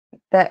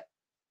that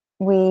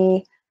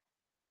we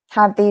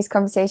have these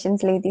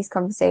conversations, lead these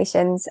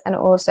conversations, and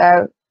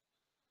also,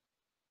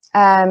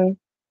 you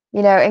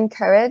know,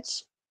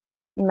 encourage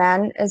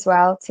men as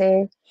well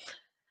to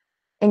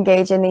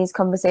engage in these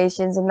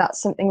conversations. And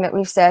that's something that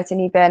we've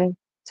certainly been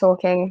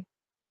talking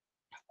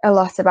a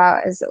lot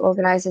about as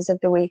organisers of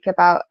the week,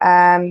 about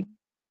the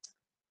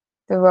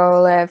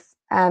role of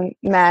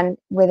men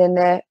within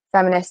the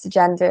feminist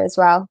agenda as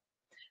well.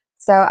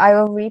 So I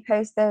will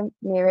repost the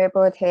Miro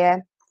board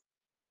here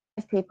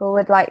if people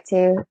would like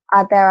to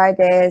add their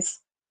ideas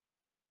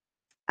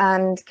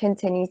and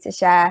continue to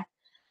share.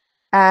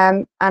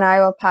 And I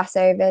will pass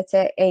over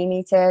to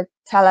Amy to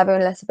tell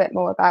everyone a little bit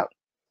more about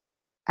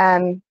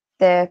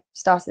the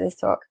start of this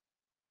talk.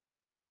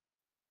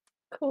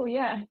 Cool,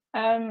 yeah.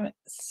 As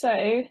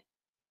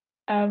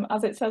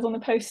it says on the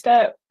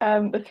poster,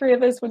 the three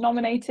of us were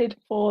nominated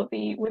for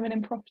the Women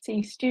in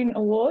Property Student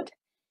Award.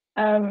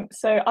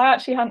 So I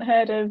actually hadn't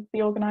heard of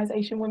the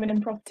organisation Women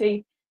in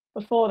Property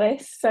before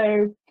this,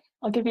 so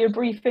I'll give you a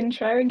brief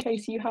intro in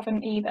case you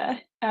haven't either.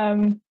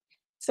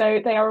 So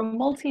they are a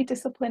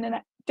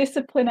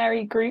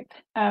multidisciplinary group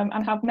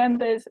and have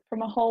members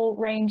from a whole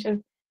range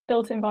of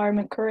built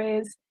environment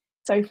careers.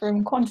 So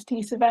from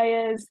quantity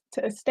surveyors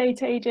to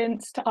estate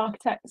agents to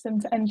architects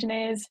and to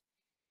engineers,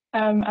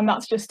 and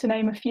that's just to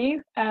name a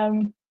few.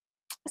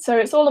 So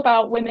it's all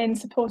about women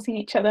supporting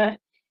each other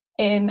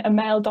in a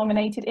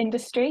male-dominated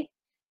industry.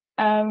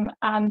 And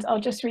I'll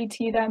just read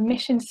to you their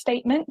mission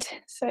statement.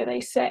 So they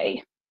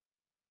say,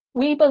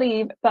 "We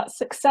believe that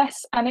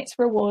success and its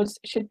rewards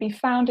should be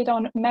founded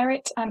on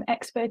merit and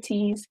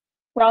expertise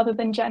rather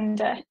than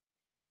gender.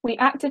 We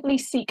actively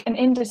seek an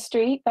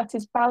industry that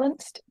is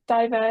balanced,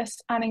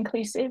 diverse, and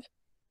inclusive.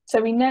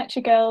 So we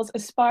nurture girls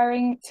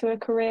aspiring to a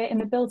career in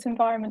the built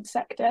environment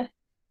sector,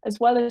 as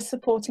well as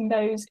supporting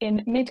those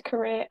in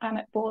mid-career and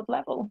at board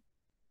level."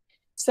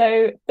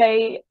 So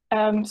they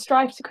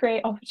strive to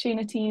create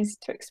opportunities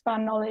to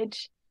expand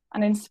knowledge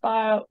and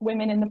inspire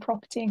women in the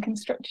property and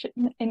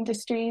construction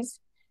industries.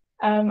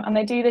 And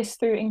they do this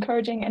through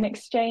encouraging an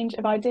exchange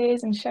of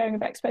ideas and sharing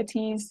of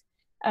expertise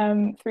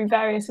through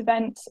various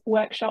events,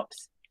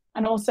 workshops,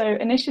 and also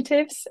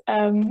initiatives,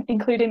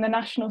 including the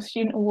National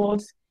Student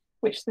Awards,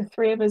 which the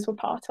three of us were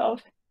part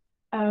of.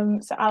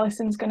 So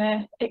Alison's going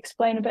to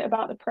explain a bit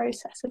about the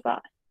process of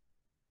that.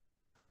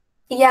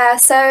 Yeah,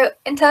 so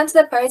in terms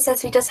of the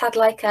process, we just had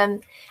like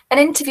an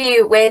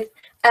interview with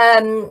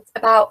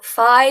about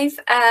 5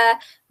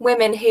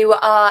 women who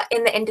are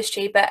in the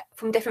industry but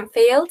from different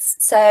fields.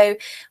 So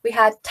we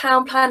had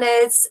town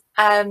planners,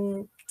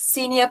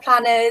 senior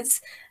planners,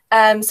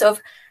 sort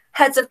of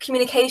heads of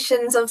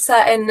communications of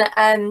certain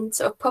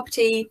sort of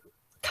property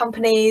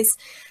companies,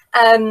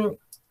 and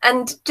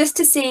just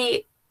to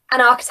see,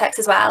 and architects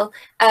as well.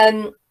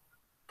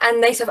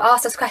 And they sort of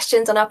asked us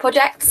questions on our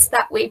projects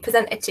that we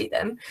presented to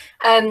them.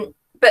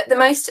 But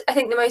I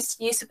think the most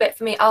useful bit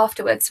for me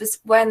afterwards was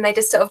when they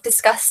just sort of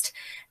discussed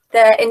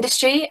the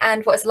industry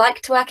and what it's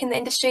like to work in the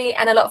industry.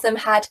 And a lot of them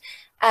had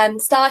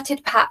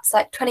started perhaps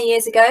like 20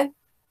 years ago,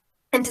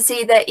 and to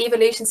see the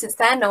evolution since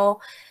then, or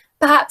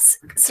perhaps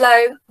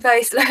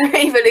very slow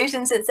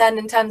evolution since then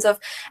in terms of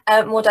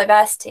more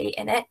diversity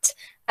in it.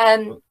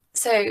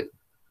 So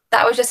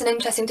that was just an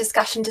interesting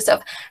discussion to sort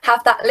of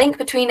have that link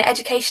between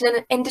education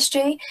and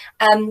industry,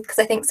 because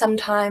I think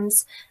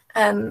sometimes,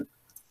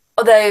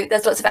 although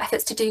there's lots of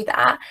efforts to do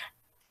that,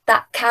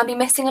 that can be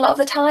missing a lot of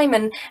the time,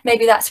 and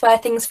maybe that's where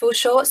things fall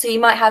short. So you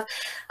might have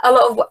a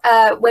lot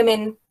of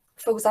women,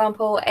 for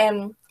example,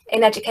 in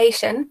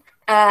education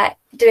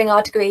doing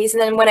our degrees,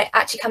 and then when it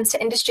actually comes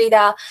to industry,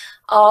 there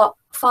are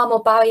far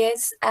more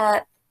barriers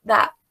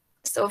that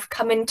sort of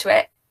come into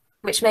it,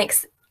 which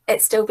makes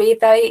it still be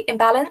very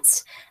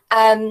imbalanced.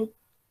 And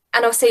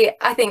obviously,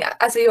 I think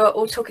as we are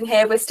all talking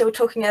here, we're still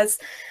talking as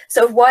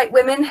sort of white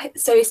women,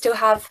 so we still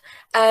have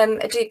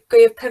a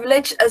degree of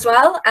privilege as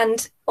well,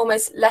 and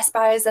almost less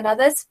barriers than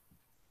others.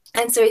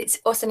 And so it's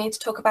also need to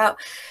talk about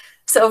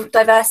sort of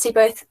diversity,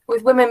 both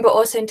with women, but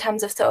also in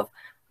terms of sort of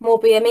more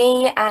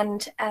BME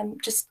and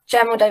just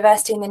general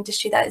diversity in the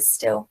industry that is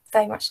still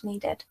very much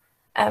needed.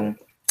 I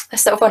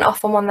sort of went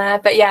off on one there,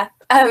 but yeah.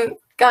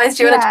 Guys,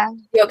 do you want to talk about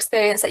your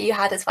experience that you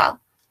had as well?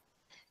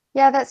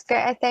 Yeah, that's good.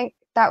 I think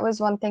that was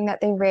one thing that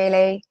they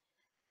really,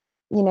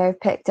 you know,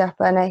 picked up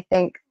on, I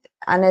think,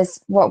 and is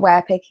what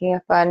we're picking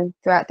up on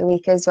throughout the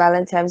week as well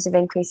in terms of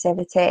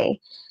inclusivity.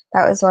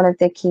 That was one of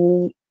the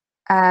key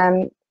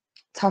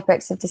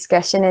topics of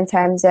discussion in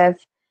terms of,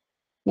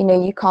 you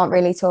know, you can't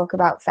really talk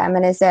about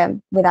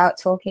feminism without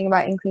talking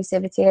about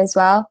inclusivity as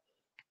well.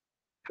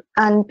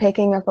 And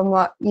picking up on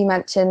what you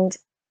mentioned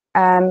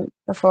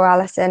before,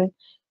 Alison,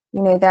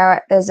 you know,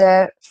 there's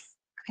I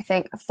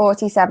think a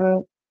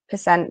 47%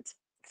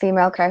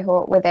 female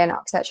cohort within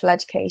architectural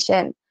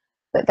education,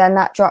 but then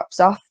that drops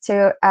off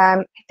to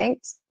I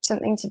think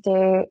something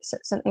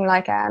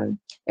like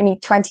only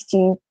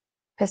 22%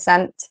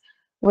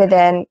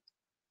 within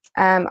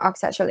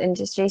architectural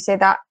industry. So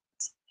that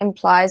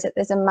implies that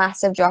there's a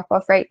massive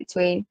drop-off rate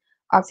between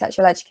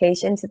architectural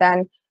education to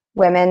then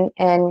women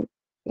in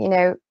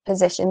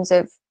positions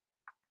of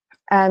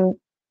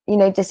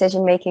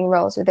decision making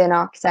roles within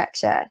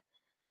architecture.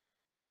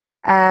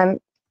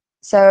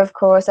 So of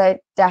course I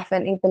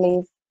definitely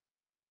believe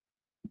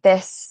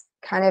this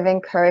kind of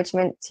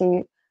encouragement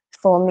to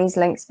form these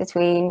links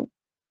between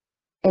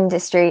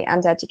industry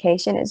and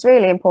education is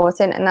really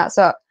important, and that's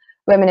what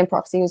Women in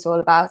Property was all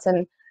about,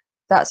 and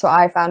that's what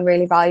I found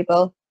really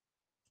valuable.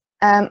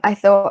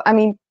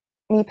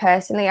 Me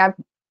personally,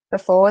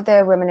 before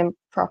the Women in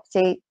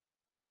Property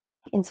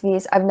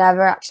interviews, I've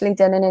never actually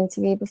done an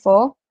interview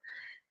before,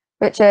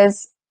 which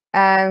is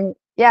kind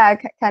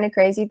of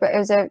crazy, but it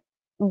was a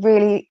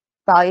really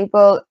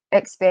valuable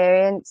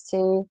experience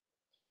to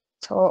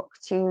talk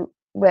to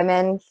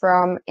women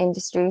from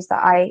industries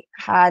that I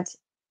had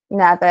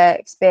never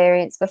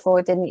experienced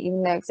before, didn't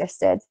even know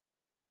existed.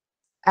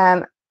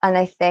 And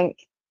I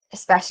think,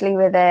 especially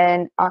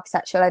within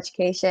architectural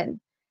education,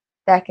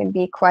 there can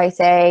be quite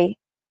a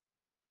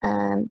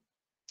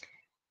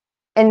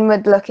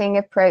inward-looking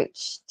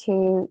approach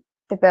to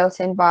the built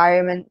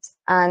environment,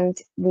 and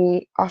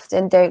we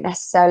often don't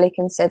necessarily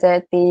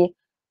consider the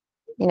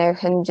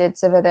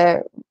hundreds of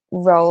other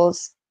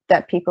roles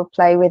that people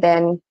play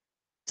within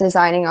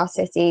designing our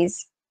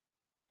cities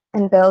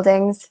and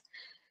buildings.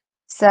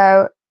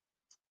 So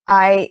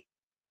I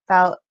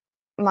felt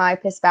my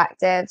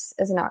perspectives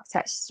as an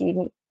architecture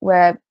student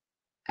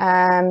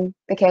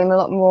became a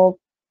lot more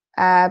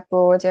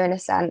broader, in a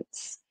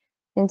sense,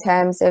 in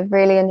terms of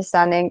really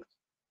understanding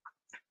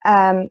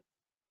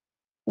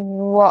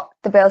what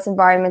the built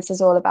environment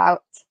is all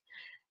about.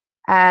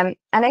 And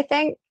I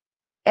think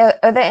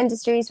other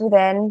industries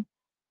within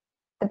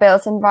the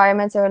built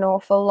environment are an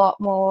awful lot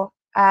more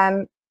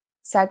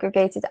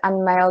segregated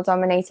and male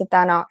dominated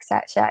than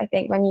architecture. I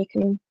think when you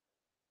can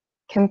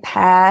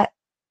compare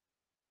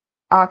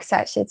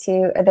architecture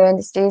to other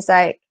industries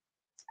like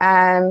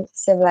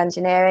civil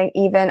engineering,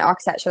 even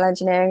architectural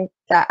engineering,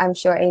 that I'm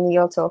sure Amy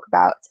you'll talk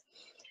about,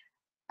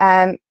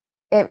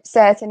 it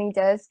certainly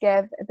does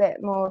give a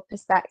bit more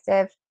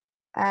perspective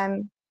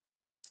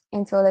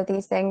into all of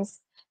these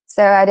things.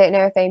 So I don't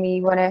know if Amy,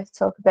 you want to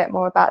talk a bit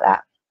more about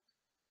that?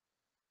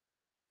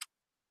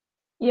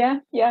 Yeah,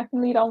 I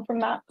can lead on from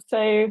that.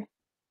 So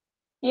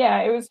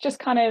yeah, it was just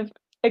kind of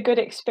a good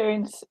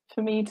experience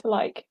for me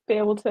to be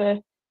able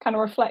to kind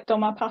of reflect on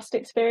my past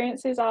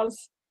experiences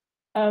as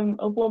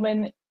a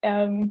woman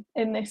in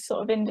this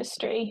sort of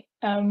industry,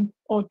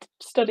 or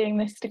studying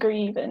this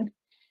degree even.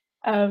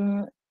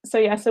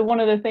 So one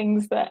of the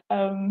things that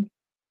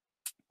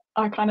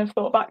I kind of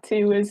thought back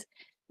to was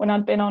when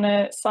I'd been on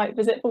a site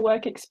visit for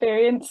work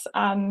experience,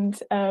 and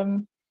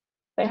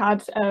they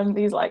had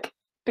these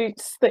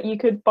boots that you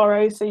could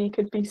borrow so you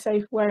could be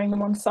safe wearing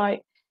them on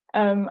site,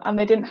 and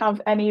they didn't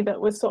have any that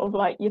was sort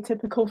of your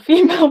typical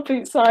female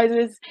boot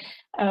sizes,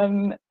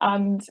 and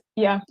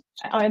yeah,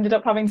 I ended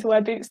up having to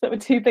wear boots that were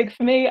too big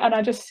for me, and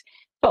I just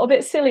felt a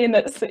bit silly in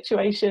that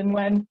situation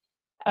when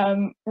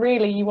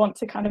really you want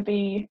to kind of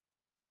be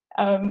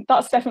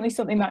that's definitely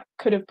something that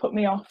could have put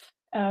me off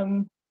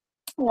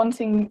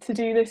wanting to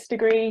do this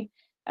degree.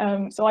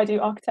 So I do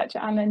architecture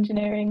and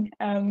engineering,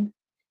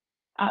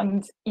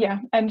 and yeah,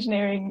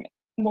 engineering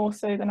more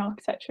so than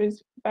architecture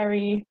is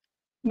very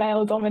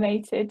male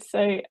dominated,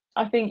 so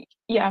I think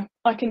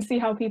I can see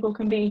how people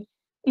can be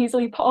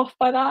easily put off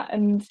by that,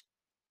 and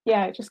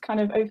it just kind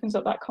of opens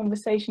up that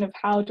conversation of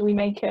how do we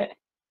make it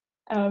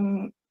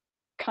kind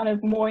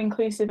of more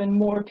inclusive and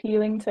more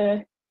appealing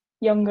to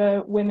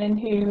younger women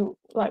who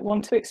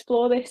want to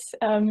explore this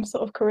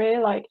sort of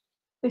career.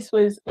 This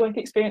was work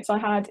experience I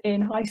had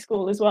in high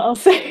school as well,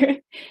 so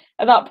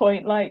at that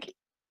point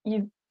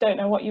you don't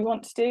know what you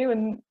want to do,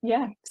 and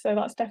so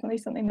that's definitely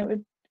something that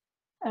would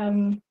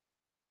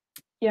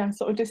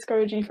sort of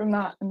discourage you from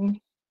that. And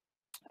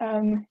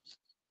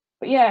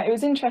but it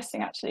was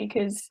interesting actually,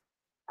 because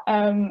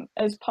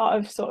as part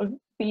of sort of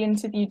the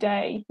interview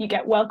day, you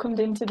get welcomed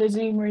into the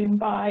Zoom room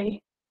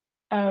by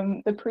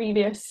the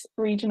previous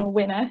regional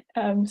winner.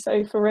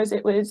 So for us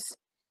it was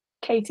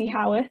Katie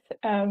Howarth,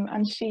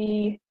 and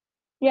she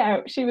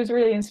was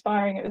really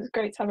inspiring. It was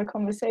great to have a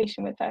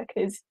conversation with her,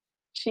 because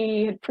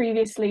she had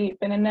previously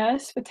been a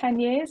nurse for 10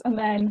 years and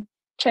then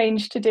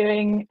changed to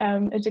doing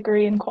a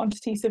degree in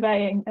quantity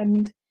surveying,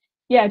 and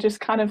just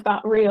kind of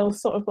that real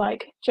sort of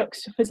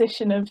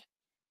juxtaposition of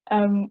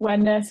where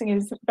nursing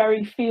is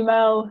very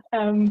female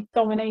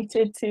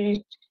dominated to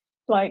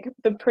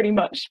the pretty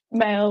much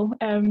male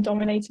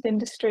dominated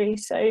industry.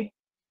 So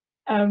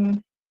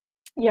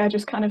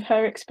just kind of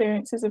her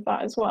experiences of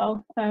that as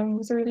well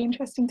was really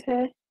interesting to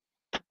hear.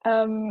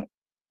 And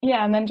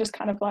then just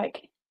kind of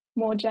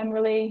more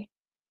generally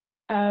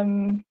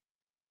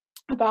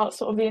about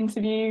sort of the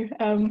interview,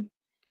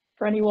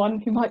 for anyone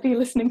who might be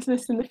listening to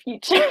this in the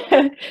future,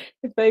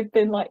 if they've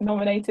been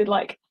nominated,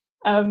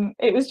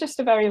 it was just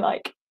a very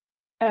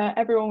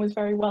everyone was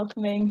very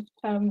welcoming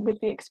with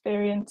the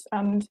experience.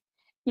 And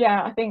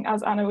I think,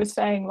 as Anna was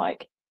saying,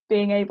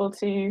 being able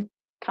to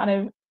kind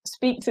of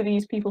speak to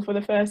these people for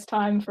the first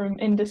time from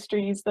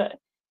industries that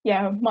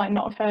might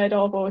not have heard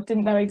of or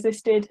didn't know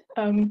existed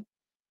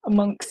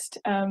amongst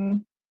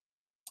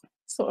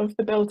sort of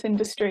the built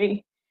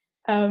industry.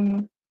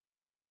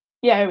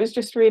 Yeah, it was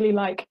just really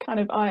like kind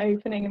of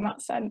eye-opening in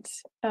that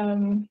sense.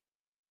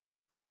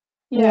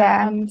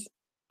 Yeah, and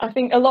I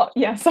think a lot,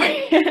 yeah,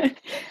 sorry.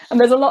 And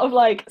there's a lot of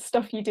like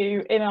stuff you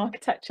do in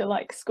architecture,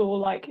 like school,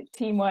 like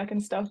teamwork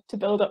and stuff to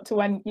build up to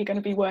when you're going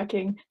to be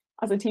working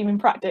as a team in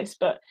practice.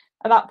 But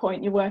at that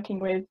point, you're working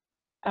with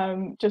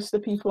just the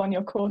people on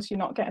your course. You're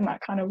not getting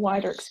that kind of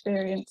wider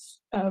experience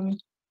of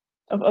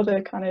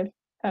other kind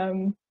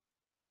of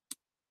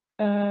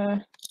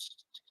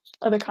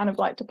other kind of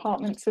like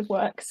departments of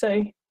work.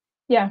 So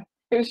yeah,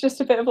 it was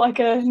just a bit of like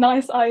a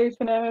nice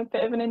eye-opener, a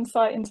bit of an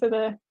insight into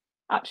the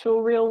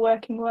actual real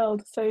working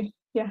world. So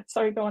yeah,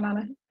 sorry, go on,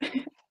 Anna.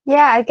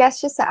 Yeah, I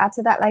guess just to add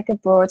to that, like a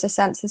broader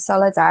sense of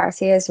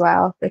solidarity as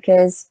well,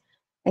 because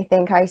I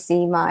think I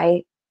see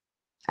my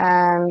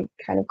kind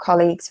of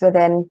colleagues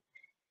within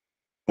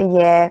the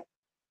year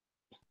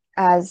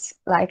as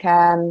like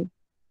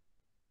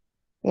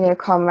you know,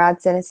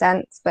 comrades in a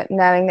sense, but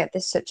knowing that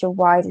there's such a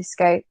wider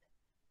scope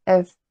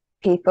of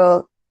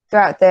people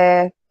throughout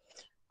the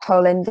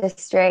whole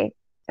industry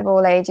of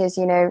all ages,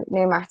 you know,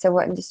 no matter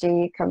what industry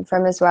you come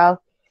from as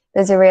well,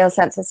 there's a real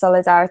sense of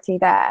solidarity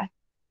there.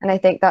 And I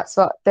think that's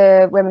what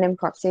the Women in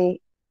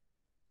Property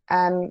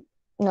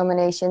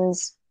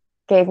nominations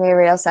gave me a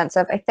real sense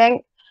of. I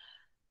think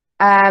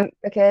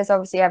because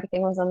obviously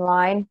everything was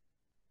online,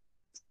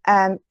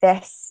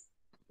 this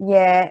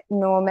year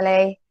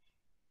normally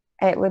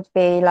it would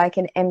be like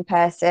an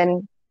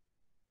in-person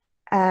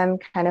kind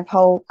of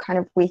whole kind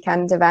of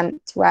weekend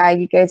event where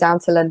you go down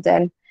to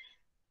London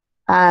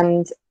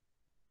and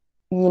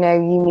you know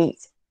you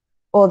meet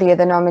all the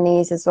other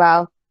nominees as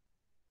well.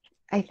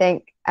 I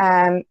think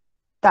that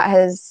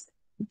has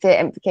the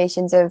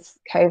implications of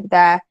COVID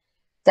there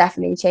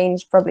definitely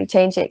probably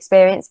changed the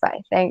experience. But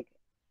I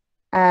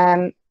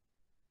think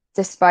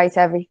despite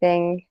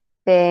everything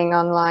being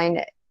online,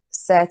 it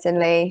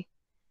certainly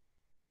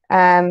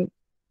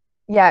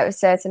yeah, it was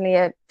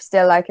certainly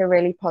still like a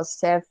really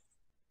positive,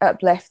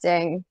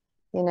 uplifting,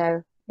 you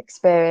know,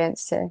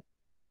 experience to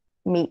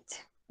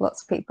meet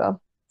lots of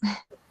people.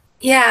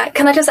 Yeah,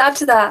 can I just add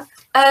to that?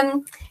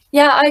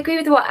 Yeah, I agree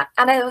with what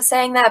Anna was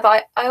saying there,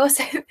 but I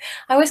also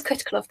I was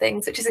critical of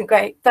things, which isn't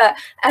great. But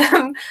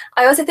I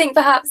also think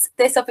perhaps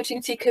this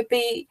opportunity could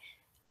be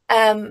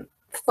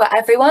for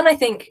everyone. I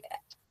think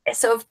it's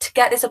sort of to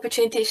get this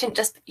opportunity, you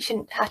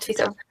shouldn't have to be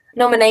sort of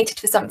nominated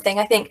for something.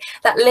 I think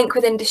that link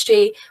with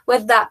industry,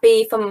 whether that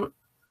be from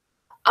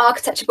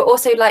architecture, but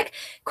also like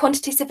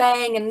quantity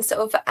surveying and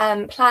sort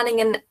of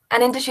planning and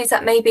industries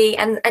that maybe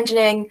and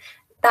engineering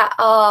that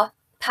are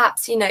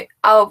perhaps, you know,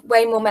 are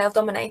way more male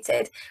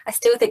dominated. I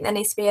still think there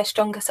needs to be a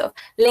stronger sort of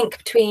link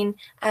between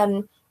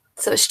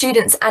sort of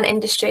students and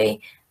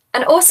industry.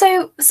 And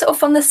also sort of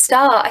from the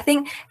start, I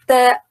think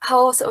the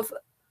whole sort of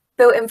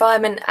built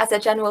environment as a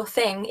general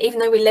thing, even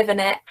though we live in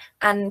it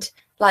and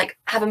like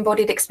have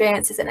embodied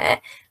experiences in it,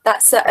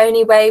 that's the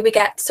only way we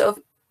get sort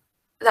of,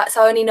 that's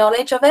our only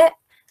knowledge of it.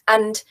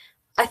 And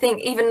I think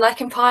even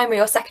like in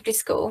primary or secondary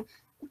school,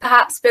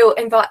 perhaps the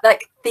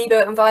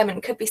built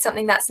environment could be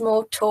something that's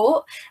more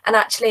taught, and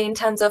actually in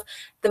terms of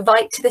the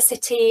right to the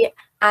city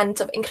and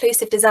sort of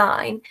inclusive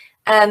design,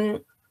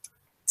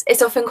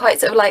 it's often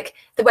quite sort of like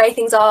the way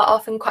things are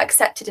often quite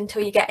accepted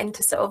until you get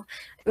into sort of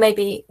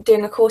maybe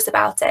doing a course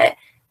about it.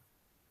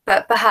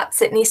 But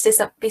perhaps it needs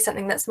to be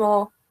something that's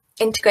more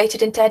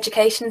integrated into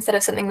education instead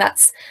of something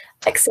that's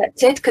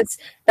accepted, because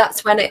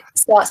that's when it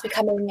starts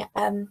becoming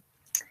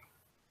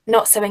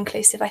not so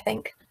inclusive, I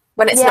think,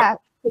 when it's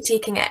not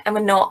critiquing it and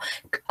we're not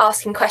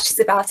asking questions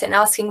about it and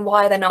asking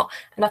why they're not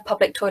enough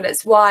public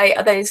toilets, why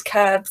are those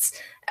curbs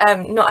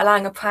not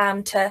allowing a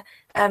pram to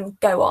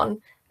go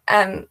on.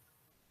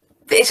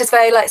 It's just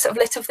very like sort of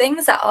little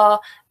things that are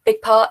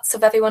big parts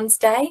of everyone's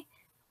day.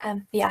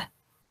 Yeah,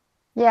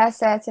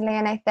 certainly.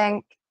 And I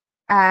think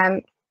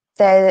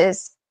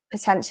there's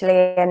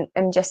potentially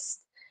and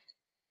just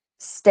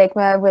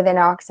stigma within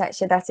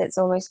architecture that it's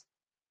almost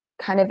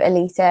kind of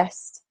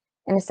elitist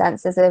in a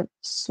sense. There's a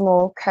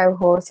small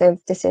cohort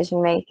of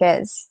decision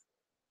makers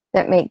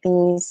that make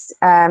these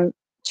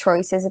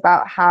choices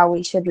about how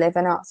we should live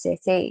in our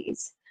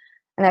cities.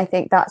 And I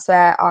think that's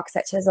where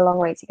architecture has a long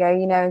way to go,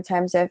 you know, in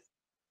terms of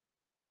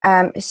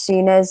as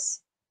soon as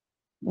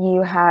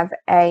you have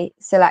a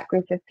select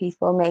group of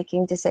people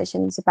making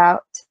decisions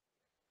about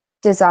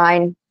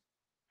design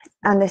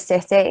and the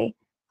city,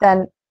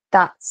 then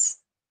that's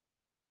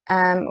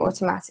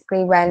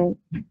automatically when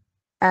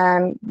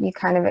you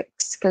kind of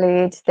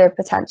exclude the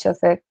potential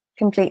for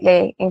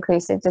completely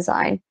inclusive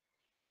design,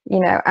 you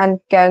know. And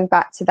going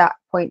back to that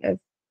point of,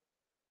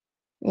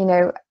 you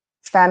know,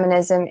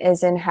 feminism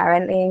is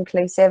inherently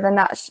inclusive, and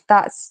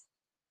that's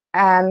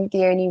the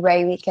only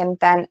way we can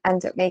then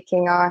end up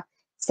making our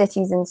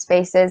cities and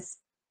spaces,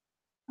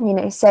 you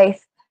know,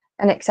 safe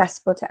and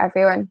accessible to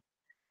everyone.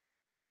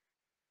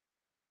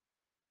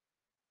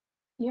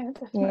 Yeah,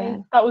 definitely. Yeah.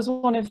 That was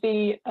one of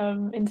the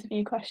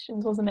interview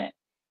questions, wasn't it?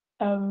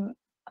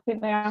 I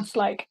think they asked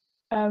like,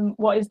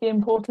 what is the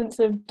importance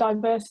of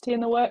diversity in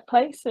the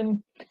workplace?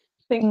 And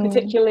think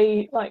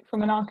particularly like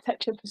from an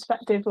architecture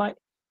perspective, like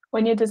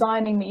when you're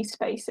designing these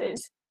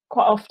spaces,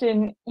 quite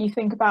often you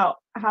think about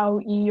how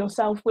you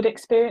yourself would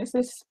experience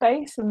this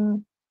space,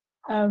 and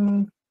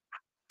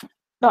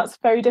that's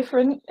very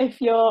different if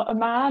you're a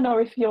man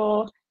or if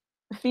you're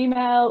a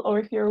female or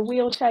if you're a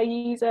wheelchair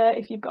user,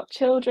 if you've got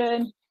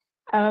children.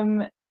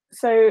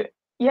 So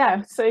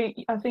yeah, so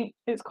I think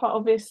it's quite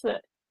obvious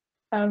that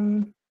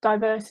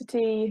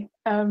diversity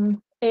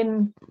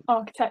in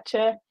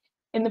architecture,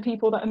 in the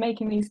people that are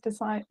making these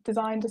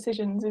design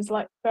decisions, is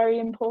like very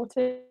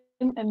important,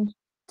 and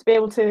to be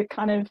able to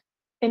kind of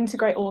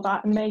integrate all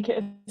that and make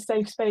it a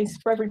safe space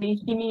for everybody,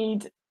 you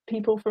need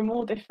people from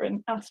all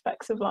different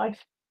aspects of life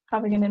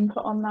having an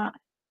input on that.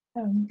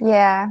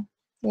 Yeah,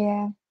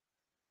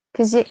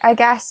 because I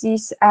guess you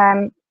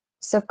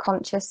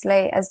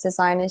subconsciously as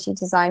designers, you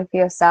design for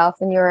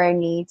yourself and your own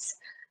needs,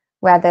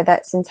 whether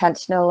that's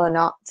intentional or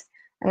not.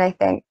 And I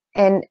think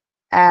in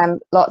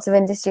lots of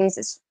industries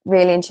it's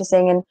really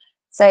interesting, and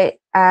so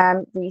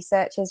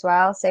research as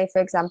well. So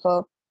for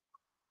example,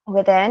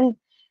 within,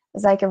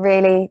 there's like a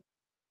really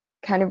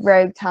kind of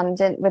rogue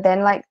tangent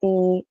within like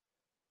the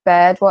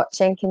bird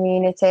watching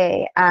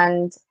community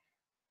and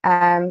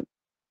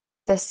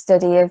the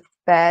study of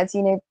birds,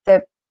 you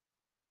know,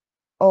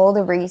 all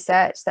the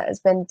research that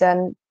has been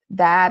done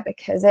there,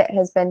 because it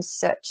has been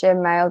such a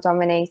male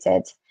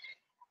dominated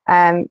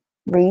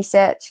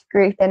research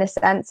group in a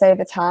sense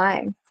over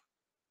time.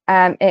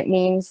 It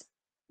means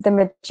the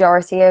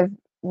majority of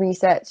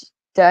research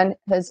done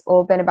has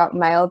all been about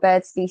male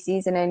bird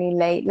species, and only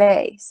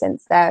lately,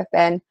 since there have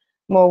been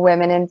more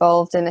women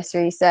involved in this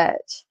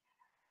research,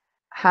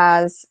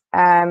 has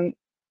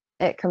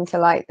it come to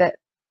light that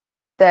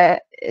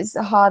there is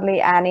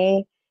hardly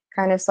any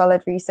kind of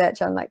solid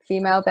research on like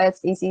female bird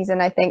species.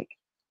 And I think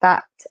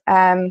that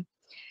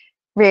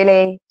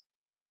really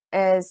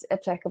is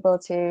applicable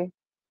to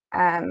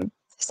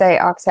say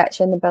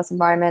architecture and the built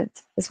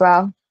environment as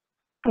well.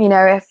 You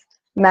know, if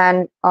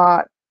men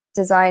are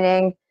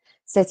designing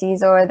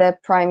cities or the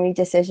primary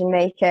decision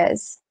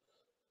makers,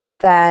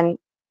 then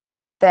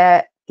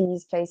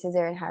these places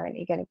are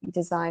inherently going to be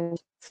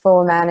designed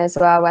for men as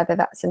well, whether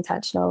that's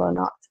intentional or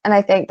not. And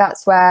I think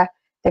that's where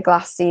the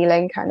glass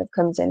ceiling kind of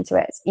comes into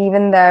it.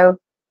 Even though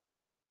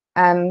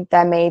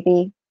there may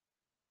be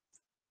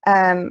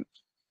an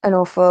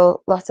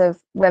awful lot of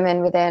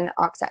women within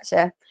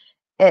architecture,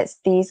 it's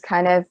these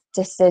kind of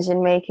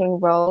decision making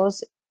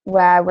roles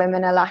where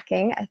women are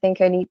lacking. I think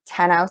only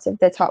 10 out of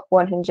the top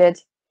 100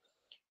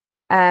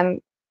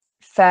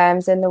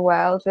 firms in the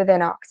world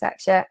within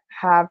architecture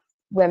have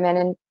women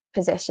in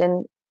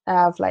position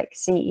of like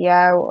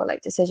CEO or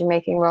like decision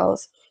making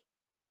roles.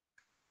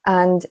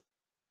 And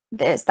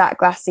it's that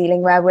glass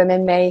ceiling where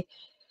women maybe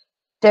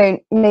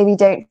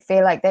don't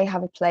feel like they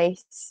have a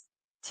place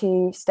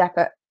to step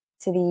up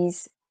to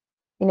these,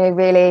 you know,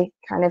 really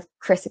kind of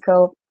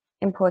critical,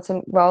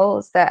 important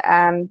roles.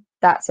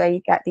 That's where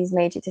you get these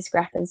major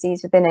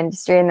discrepancies within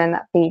industry, and then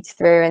that feeds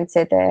through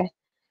into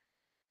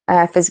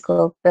the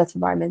physical built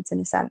environment in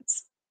a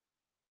sense.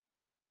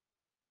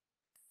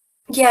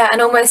 Yeah,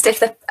 and almost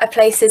if a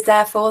place is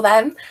there for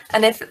them,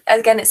 and if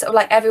again it's sort of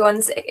like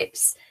everyone's,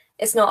 it's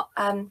not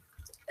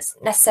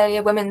necessarily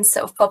a woman's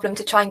sort of problem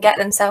to try and get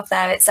themselves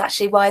there. It's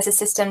actually, why is the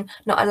system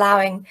not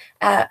allowing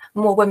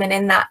more women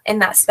in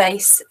that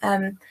space,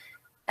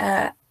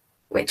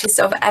 which is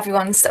sort of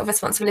everyone's sort of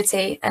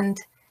responsibility. And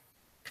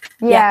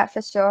yeah,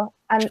 for sure.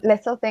 And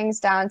little things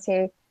down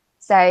to,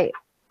 say,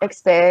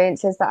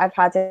 experiences that I've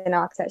had in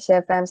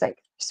architecture firms, like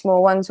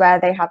small ones where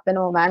they have been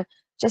all men,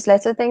 just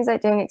little things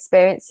like doing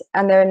experience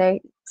and there are no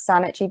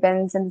sanitary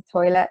bins in the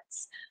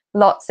toilets,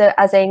 lots of,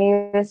 as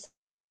Amy was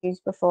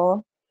used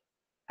before,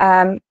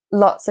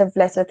 lots of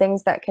little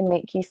things that can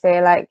make you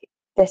feel like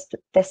this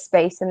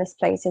space and this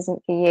place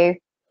isn't for you.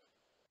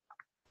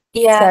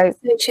 Yeah,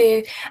 so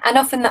true. And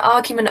often the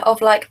argument of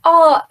like,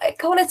 oh,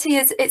 equality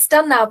it's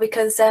done now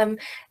because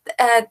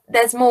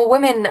there's more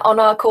women on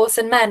our course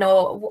than men,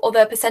 or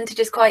the percentage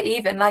is quite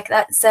even. Like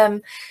that's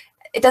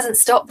it doesn't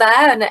stop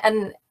there,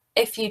 and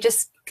if you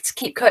just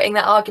keep quoting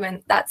that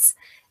argument, that's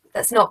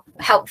not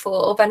helpful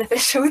or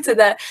beneficial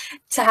to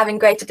having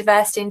greater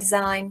diversity in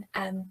design.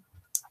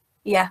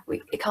 Yeah,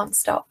 it can't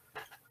stop.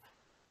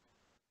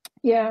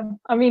 Yeah,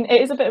 I mean,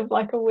 it is a bit of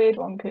like a weird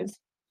one, because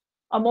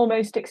I'm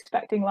almost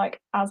expecting, like,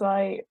 as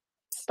I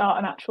start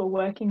an actual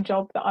working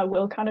job, that I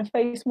will kind of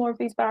face more of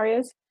these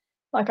barriers.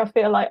 Like, I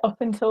feel like up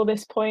until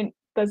this point,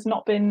 there's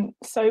not been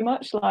so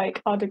much.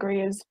 Like, our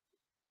degree is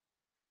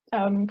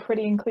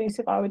pretty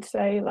inclusive, I would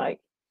say. Like,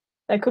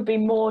 there could be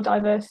more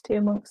diversity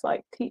amongst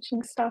like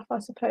teaching staff, I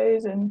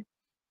suppose, and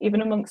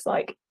even amongst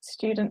like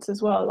students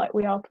as well. Like,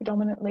 we are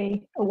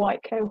predominantly a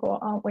white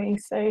cohort, aren't we?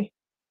 So,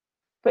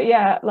 but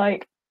yeah,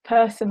 like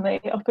personally,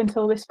 up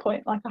until this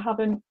point, like I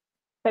haven't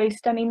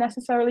faced any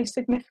necessarily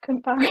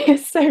significant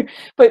barriers. So,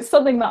 but it's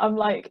something that I'm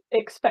like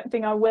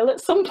expecting I will at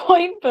some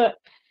point. But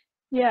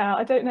yeah,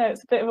 I don't know.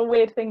 It's a bit of a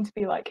weird thing to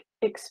be like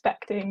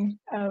expecting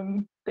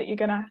that you're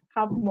gonna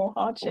have more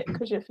hardship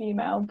because you're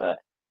female. But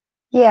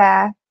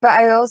yeah, but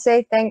I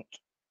also think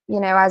you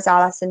know, as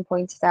Alison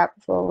pointed out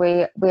before,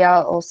 we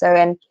are also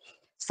in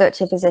such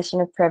a position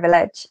of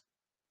privilege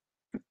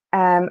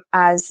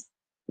as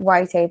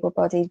white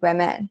able-bodied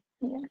women.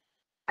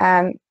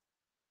 Yeah.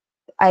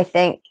 I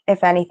think,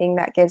 if anything,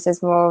 that gives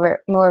us more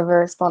of a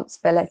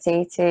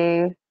responsibility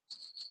to,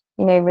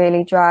 you know,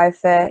 really drive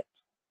for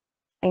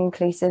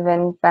inclusive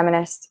and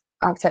feminist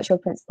architectural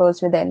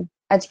principles within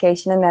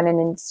education and then in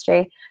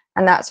industry.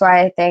 And that's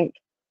why I think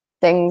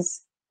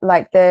things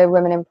like the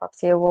Women in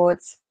Property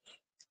Awards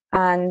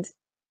and,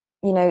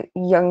 you know,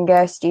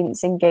 younger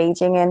students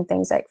engaging in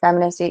things like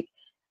Feminist Week,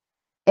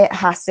 it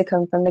has to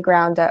come from the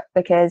ground up,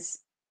 because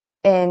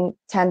in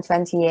 10,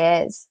 20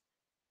 years,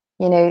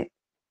 you know,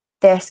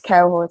 this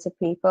cohort of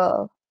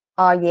people,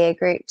 our year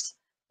groups,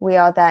 we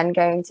are then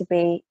going to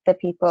be the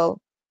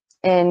people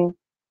in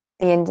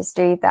the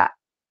industry that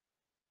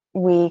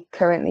we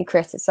currently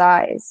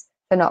criticize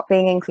for not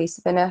being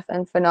inclusive enough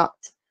and for not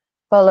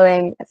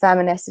following a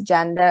feminist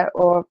agenda,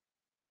 or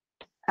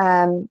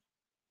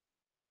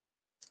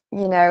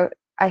you know,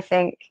 I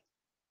think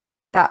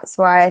that's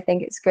why I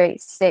think it's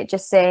great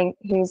just seeing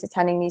who's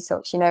attending these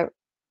talks, you know,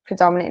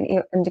 predominantly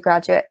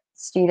undergraduate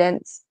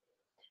students.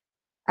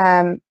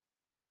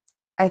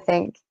 I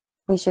think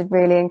we should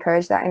really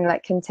encourage that and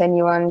like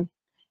continue on,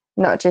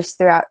 not just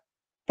throughout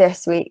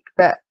this week,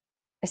 but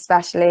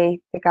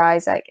especially the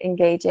guys like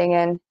engaging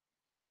in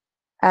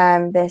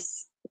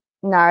this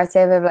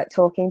narrative of like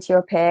talking to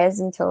your peers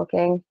and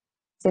talking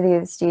to the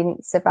other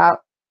students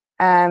about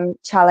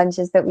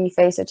challenges that we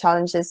face or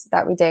challenges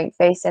that we don't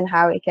face, and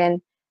how we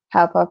can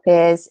help our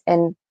peers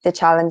in the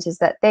challenges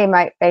that they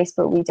might face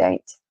but we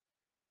don't.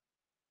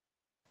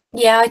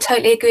 Yeah, I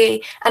totally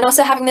agree. And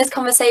also having those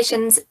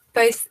conversations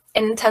both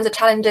in terms of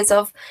challenges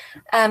of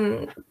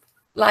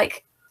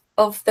like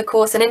of the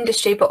course and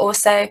industry, but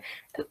also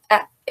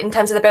in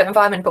terms of the built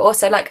environment, but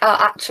also like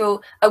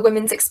a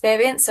women's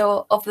experience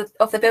or of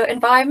the built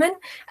environment,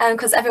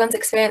 because everyone's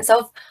experience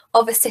of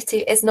a city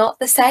is not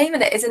the same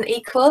and it isn't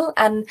equal,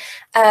 and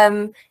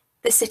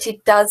the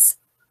city does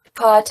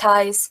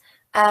prioritize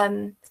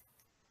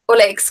or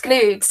it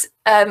excludes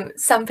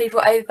some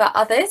people over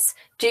others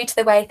due to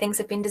the way things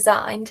have been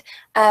designed,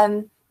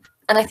 and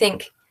I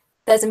think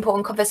there's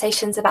important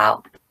conversations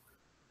about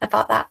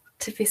that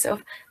to be sort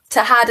of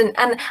to had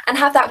and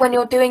have that when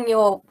you're doing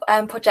your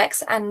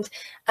projects, and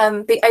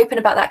be open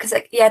about that, because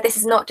like, yeah, this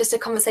is not just a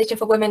conversation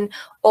for women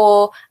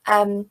or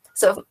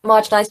sort of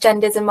marginalized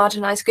genders and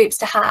marginalized groups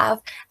to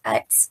have,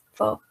 it's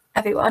for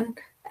everyone,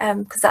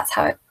 because that's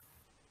how it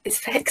is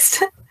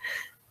fixed.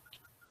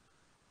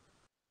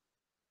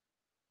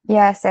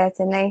 Yeah,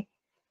 certainly.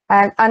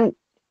 And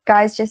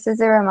guys, just as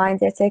a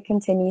reminder to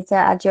continue to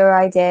add your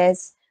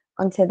ideas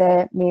onto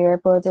the Miro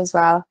board as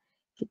well,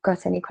 if you've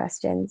got any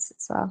questions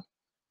as well.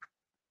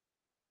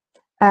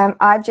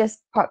 I've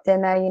just popped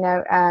in there, you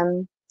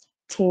know,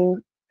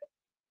 two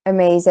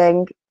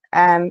amazing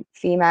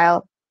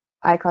female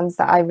icons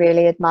that I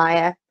really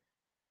admire.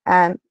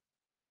 Jane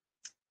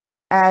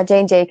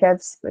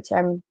Jacobs, which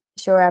I'm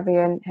sure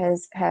everyone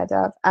has heard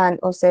of, and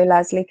also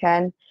Leslie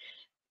Ken,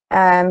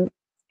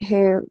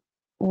 who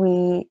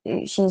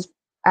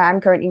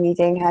I'm currently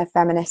reading her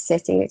Feminist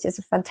City, which is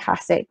a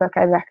fantastic book.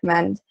 I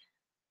recommend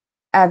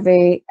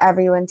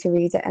everyone to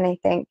read it, and I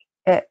think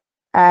it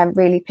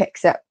really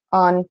picks up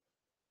on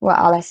what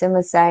Alison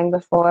was saying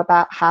before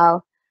about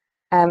how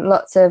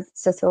lots of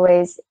subtle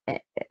ways,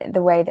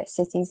 the way that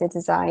cities are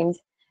designed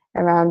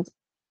around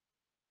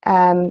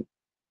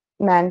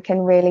men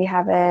can really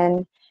have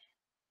an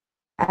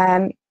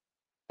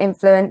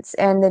influence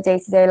in the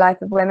day-to-day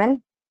life of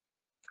women.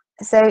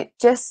 So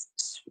just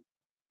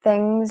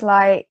things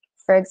like,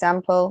 for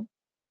example,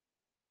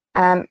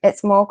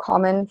 it's more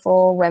common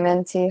for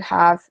women to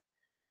have,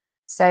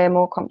 say, a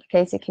more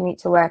complicated commute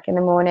to work in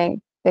the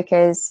morning,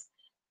 because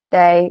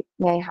they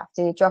may have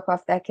to drop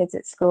off their kids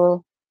at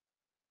school,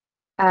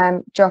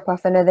 drop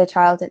off another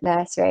child at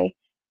nursery,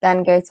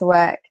 then go to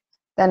work,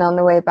 then on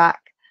the way back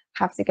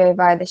have to go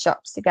via the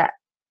shops to get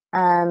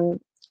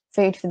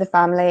food for the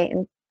family,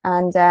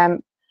 and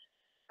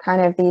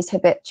kind of these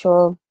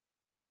habitual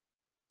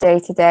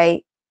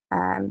day-to-day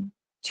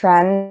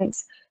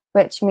trends,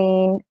 which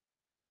mean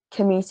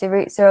commuter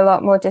routes are a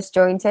lot more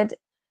disjointed.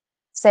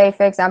 Say,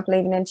 for example,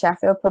 even in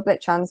Sheffield, public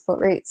transport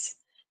routes,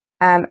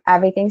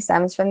 everything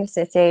stems from the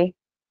city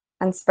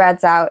and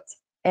spreads out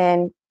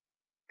in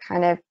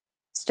kind of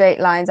straight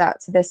lines out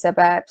to the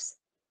suburbs.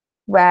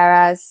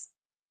 Whereas,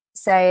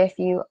 say, if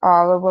you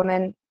are a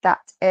woman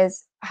that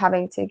is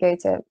having to go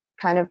to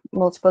kind of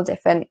multiple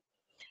different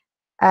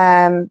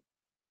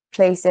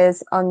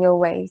places on your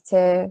way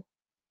to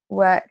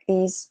work,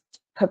 these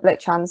public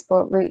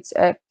transport routes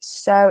are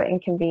so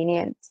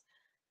inconvenient,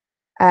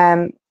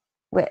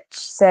 which,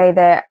 say,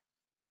 the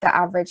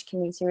average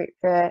commuter route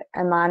for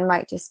a man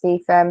might just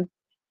be from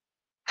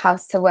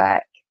house to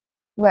work,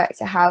 work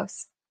to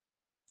house.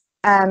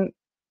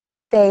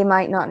 They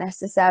might not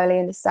necessarily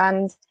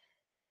understand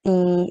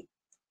the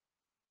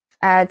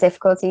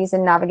difficulties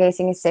in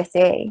navigating a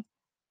city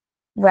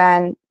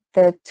when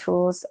the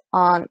tools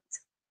aren't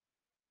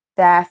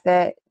there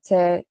for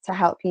to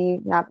help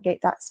you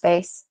navigate that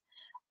space.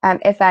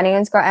 If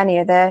anyone's got any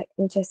other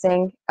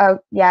interesting, oh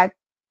yeah,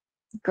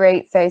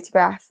 great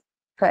photograph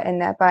put in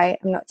there by,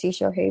 I'm not too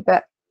sure who,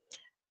 but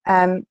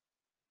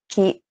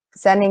keep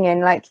sending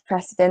in like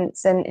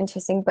precedents and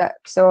interesting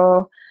books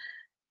or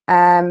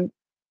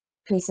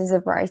pieces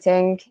of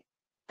writing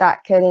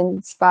that could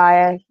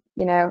inspire,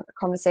 you know, a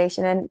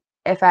conversation. And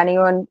if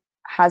anyone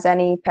has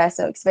any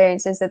personal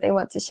experiences that they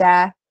want to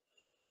share,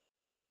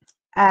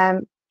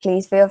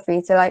 please feel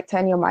free to like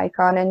turn your mic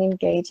on and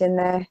engage in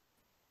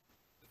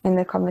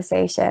the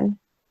conversation.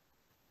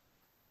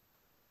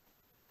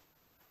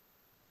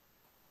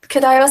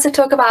 Could I also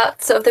talk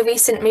about sort of the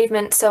recent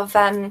movements of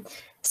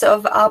sort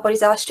of Our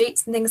Bodies, Our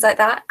Streets and things like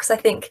that? Because I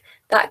think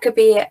that could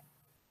be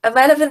a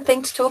relevant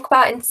thing to talk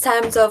about in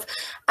terms of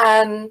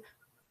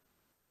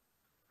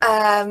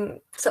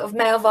sort of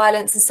male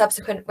violence and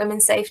subsequent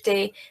women's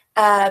safety,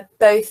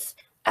 both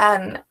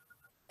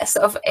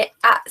sort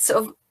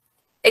of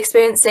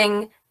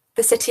experiencing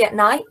the city at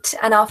night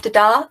and after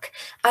dark.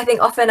 I think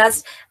often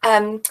as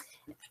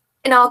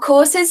in our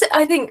courses,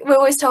 I think we're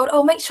always told,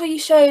 oh, make sure you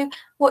show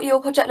what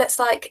your project looks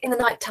like in the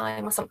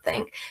nighttime or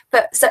something.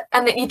 But so,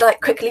 and then you'd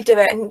like quickly do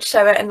it and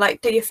show it and like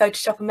do your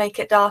Photoshop and make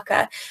it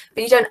darker,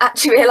 but you don't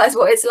actually realise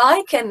what it's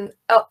like. And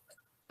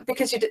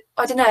because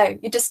I don't know,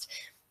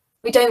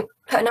 we don't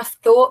put enough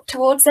thought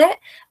towards it.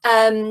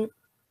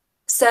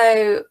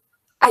 So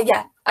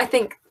yeah, I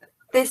think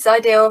this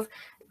idea of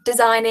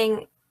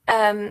designing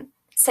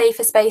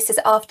safer spaces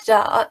after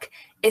dark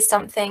is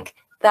something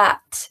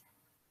that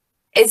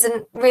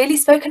isn't really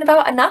spoken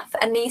about enough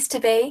and needs to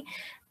be.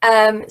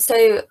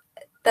 So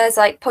there's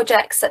like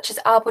projects such as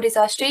Our Bodies,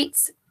 Our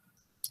Streets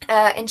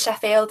in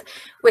Sheffield,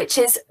 which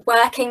is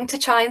working to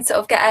try and sort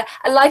of get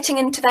a lighting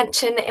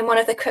intervention in one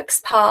of the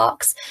Cook's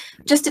parks,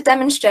 just to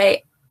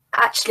demonstrate,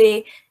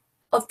 actually,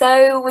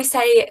 although we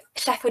say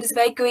Sheffield is a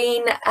very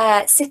green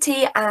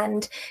city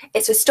and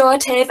it's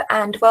restorative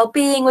and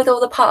well-being with all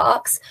the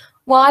parks,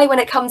 why when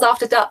it comes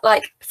after dark,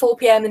 like 4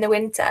 p.m. in the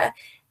winter,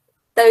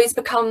 those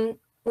become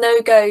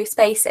no-go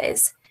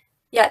spaces?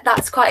 Yet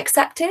that's quite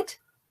accepted.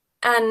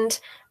 And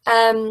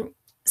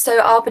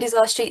so Our Bodies,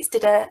 Our Streets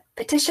did a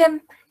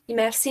petition, you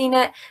may have seen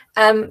it,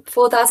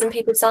 4,000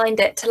 people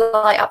signed it to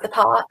light up the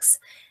parks,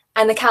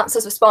 and the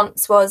council's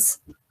response was,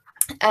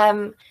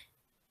 can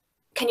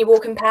you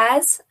walk in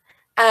pairs?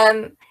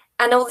 And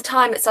all the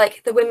time it's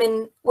like the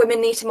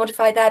women need to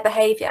modify their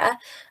behaviour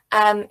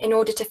in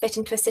order to fit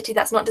into a city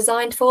that's not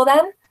designed for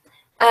them.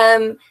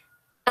 And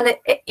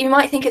you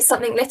might think it's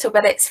something little,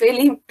 but it's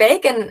really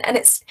big, and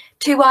it's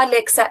too widely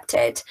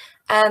accepted.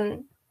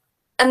 And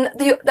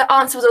the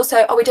answer was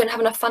also, oh, we don't have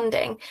enough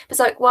funding. It's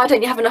like, why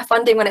don't you have enough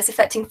funding when it's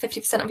affecting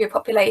 50% of your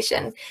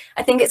population?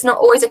 I think it's not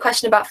always a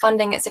question about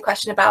funding, it's a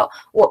question about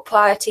what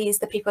priorities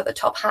the people at the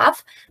top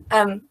have,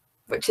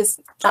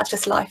 that's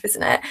just life,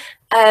 isn't it?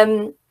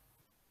 And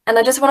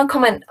I just want to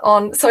comment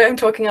on, sorry, I'm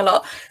talking a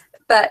lot,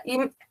 but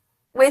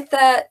with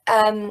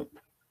the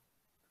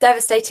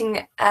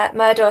devastating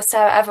murder of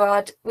Sarah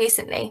Everard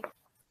recently,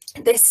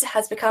 this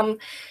has become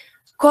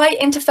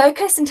quite into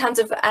focus in terms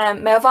of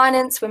male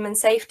violence,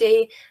 women's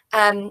safety,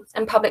 and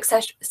public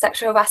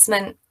sexual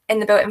harassment in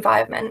the built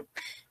environment.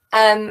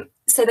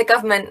 So the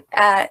government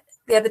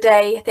the other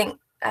day, I think,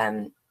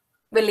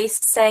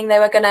 released saying they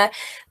were going to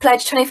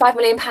pledge £25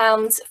 million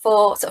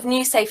for sort of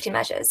new safety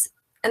measures.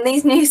 And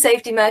these new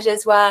safety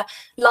measures were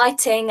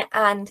lighting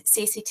and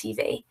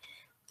CCTV.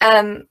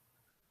 And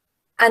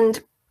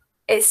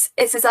it's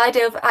this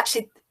idea of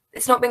actually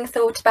it's not being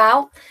thought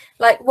about,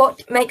 like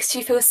what makes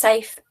you feel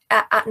safe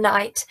at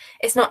night.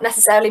 It's not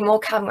necessarily more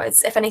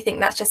cameras. If anything,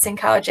 that's just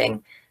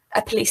encouraging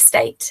a police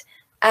state.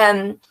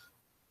 And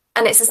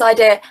it's this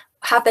idea,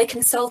 have they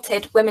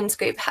consulted women's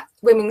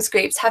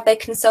groups? Have they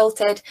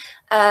consulted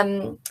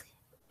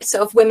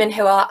sort of women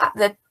who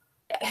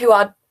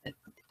are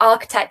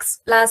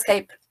architects,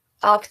 landscape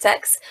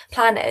architects,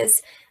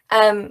 planners,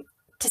 to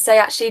say,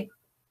 actually,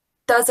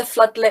 does a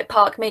floodlit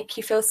park make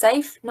you feel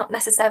safe? Not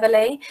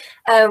necessarily.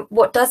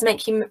 What does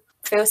make you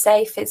feel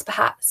safe is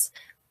perhaps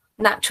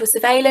natural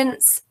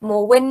surveillance,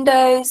 more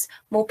windows,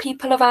 more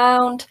people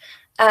around,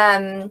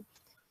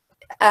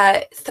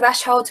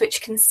 thresholds which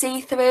you can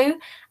see through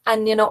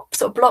and you're not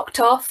sort of blocked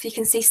off, you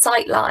can see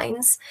sight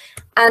lines.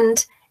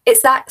 And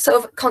it's that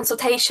sort of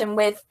consultation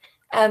with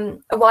a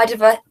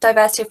wider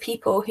diversity of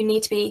people who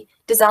need to be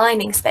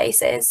designing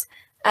spaces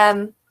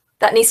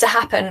that needs to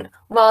happen,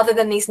 rather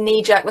than these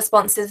knee-jerk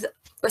responses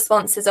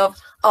of,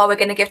 oh, we're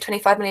going to give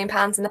 £25 million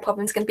and the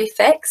problem's going to be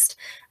fixed.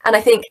 And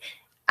I think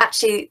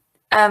actually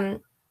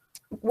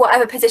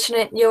whatever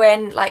position you're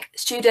in, like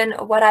student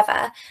or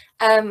whatever,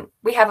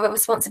 we have a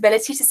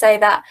responsibility to say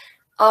that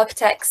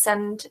architects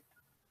and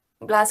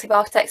landscape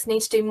architects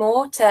need to do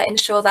more to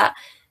ensure that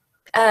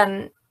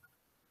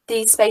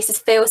these spaces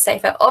feel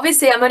safer.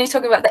 Obviously, I'm only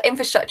talking about the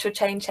infrastructural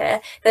change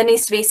here. There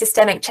needs to be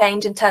systemic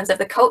change in terms of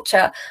the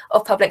culture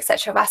of public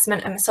sexual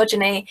harassment and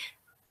misogyny,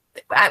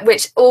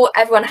 which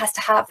everyone has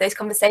to have those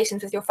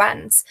conversations with your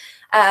friends,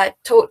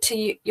 talk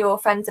to your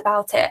friends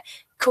about it,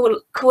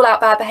 call out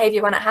bad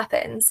behaviour when it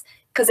happens.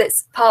 because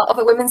it's part of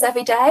a women's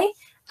everyday,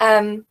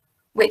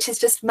 which is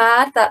just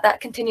mad that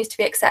that continues to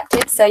be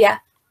accepted. So yeah,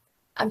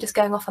 I'm just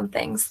going off on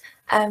things.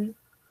 No,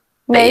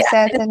 yeah,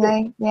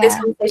 certainly. those Yeah.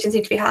 conversations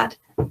need to be had.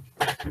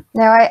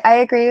 No, I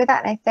agree with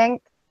that. And I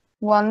think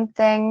one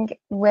thing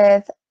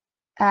with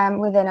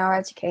within our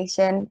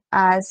education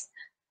as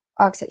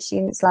architecture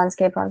students,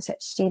 landscape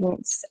architecture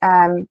students,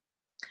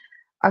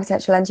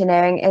 architectural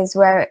engineering, is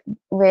we're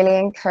really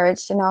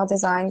encouraged in our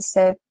designs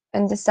to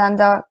understand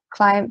our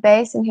client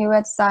base and who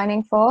we're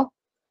designing for.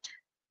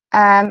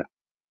 I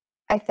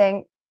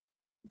think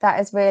that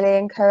is really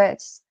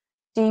encouraged.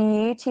 Do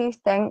you two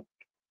think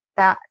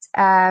that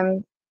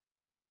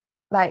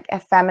like a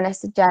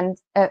feminist agenda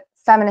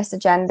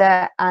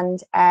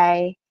and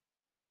a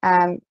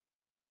and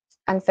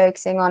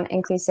focusing on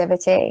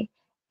inclusivity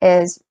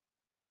is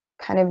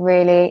kind of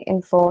really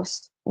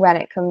enforced when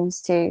it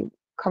comes to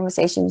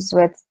conversations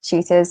with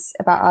tutors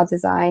about our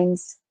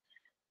designs?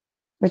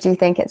 Would you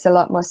think it's a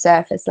lot more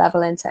surface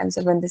level in terms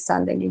of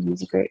understanding a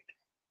user group?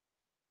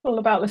 All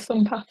about the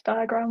sun path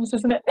diagrams,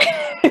 isn't it?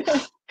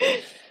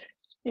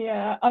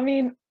 Yeah, I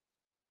mean,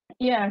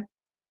 yeah,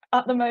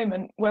 at the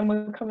moment when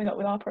we're coming up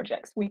with our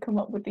projects, we come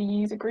up with the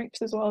user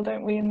groups as well,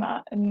 don't we, in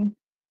that? And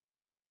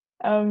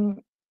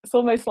it's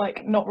almost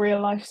like not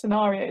real life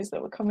scenarios that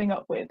we're coming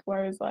up with,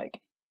 whereas like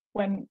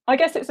when, I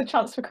guess it's a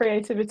chance for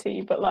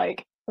creativity, but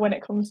like when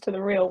it comes to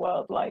the real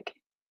world, like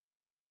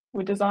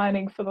we're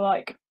designing for the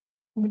like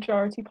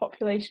majority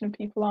population of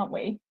people, aren't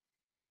we?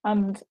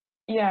 And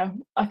yeah,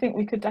 I think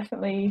we could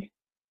definitely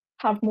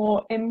have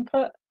more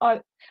input.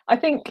 I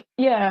think,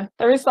 yeah,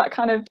 there is that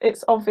kind of,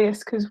 it's obvious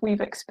because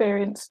we've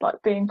experienced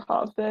like being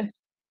part of the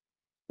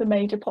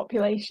major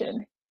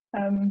population,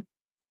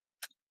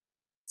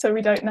 so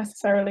we don't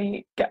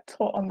necessarily get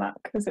taught on that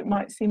because it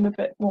might seem a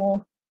bit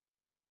more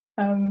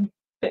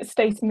bit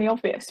stating the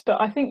obvious,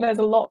 but I think there's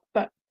a lot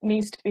that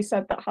needs to be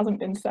said that hasn't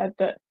been said,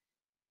 that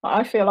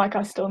I feel like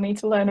I still need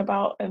to learn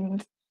about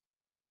and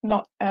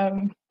not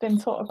been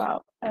taught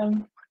about.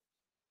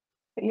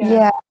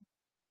 Yeah,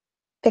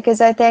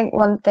 because I think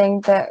one thing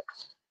that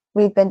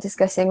we've been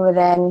discussing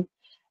within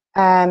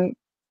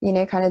you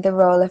know, kind of the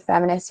role of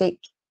Feminist Week,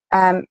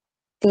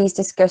 these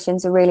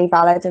discussions are really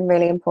valid and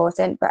really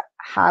important, but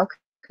how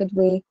could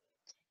we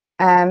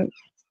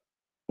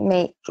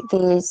make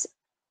these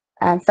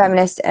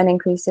feminist and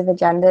inclusive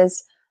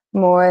agendas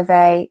more of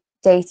a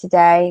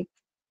day-to-day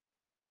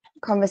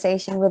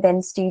conversation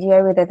within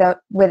studio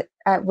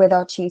with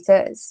our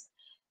tutors,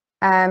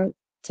 to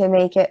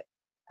make it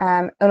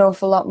an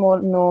awful lot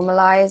more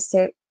normalized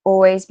to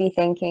always be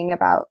thinking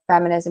about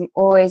feminism,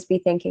 always be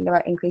thinking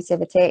about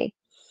inclusivity,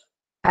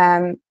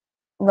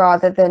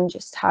 rather than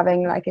just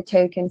having like a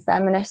token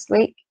feminist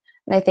week.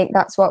 And I think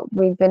that's what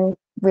we've been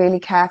really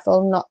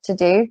careful not to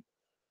do.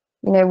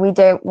 You know, we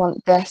don't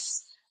want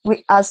this,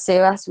 as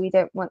SUAS, we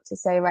don't want to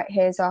say, right,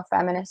 here's our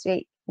feminist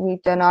week,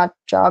 we've done our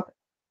job,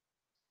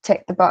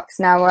 tick the box,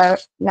 now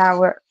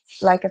we're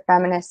like a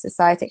feminist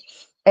society.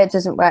 It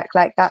doesn't work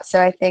like that.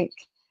 So I think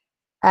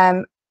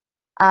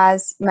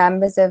as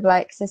members of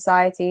like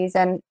societies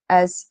and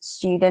as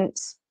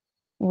students,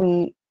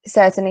 we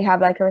certainly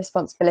have like a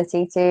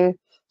responsibility to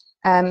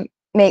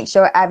make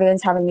sure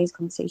everyone's having these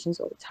conversations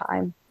all the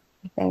time,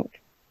 I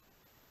think.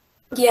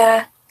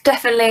 Yeah,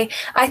 definitely.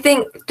 I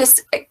think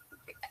just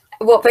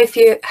what both of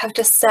you have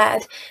just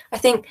said, I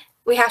think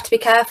we have to be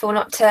careful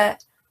not to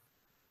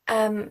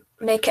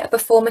make it a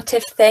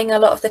performative thing a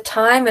lot of the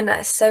time, and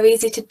that's so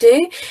easy to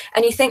do.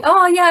 And you think,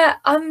 oh yeah,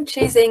 I'm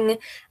choosing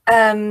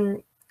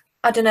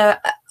I don't know,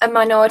 a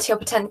minority or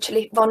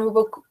potentially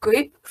vulnerable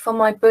group for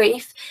my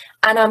brief,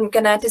 and I'm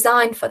gonna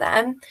design for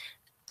them.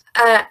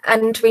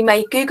 And we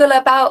may Google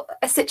about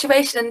a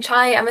situation and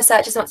try and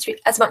research as much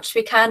as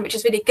we can, which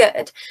is really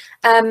good.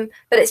 But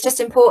it's just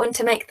important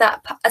to make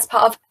that as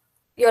part of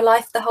your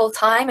life the whole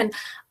time,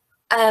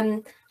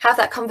 and have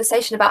that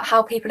conversation about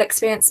how people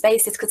experience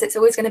spaces, because it's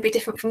always going to be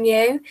different from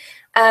you.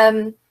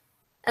 And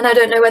I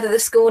don't know whether the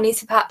school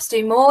needs to perhaps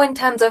do more in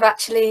terms of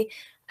actually,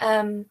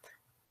 I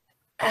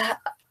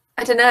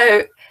don't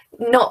know,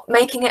 not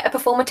making it a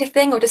performative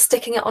thing or just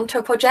sticking it onto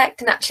a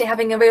project and actually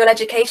having a real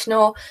education.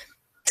 Or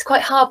it's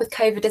quite hard with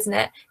COVID, isn't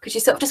it? Because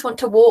you sort of just want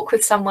to walk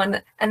with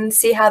someone and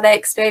see how they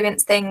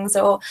experience things,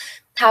 or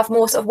have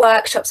more sort of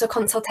workshops or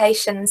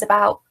consultations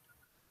about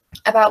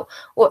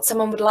what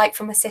someone would like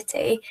from a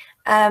city.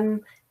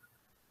 And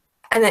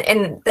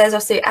there's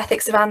also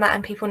ethics around that,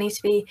 and people need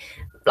to be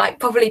like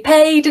properly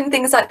paid and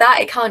things like that.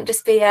 It can't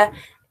just be an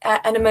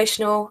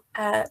emotional,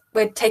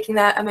 we're taking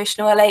their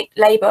emotional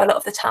labour a lot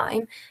of the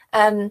time.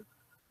 I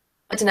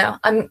don't know,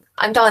 I'm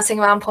dancing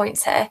around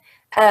points here.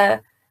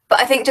 But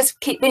I think just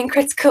keep being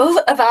critical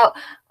about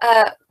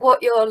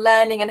what you're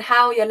learning and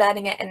how you're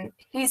learning it, and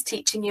who's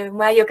teaching you and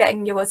where you're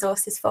getting your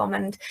resources from,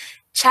 and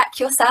check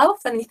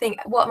yourself and you think,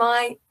 what am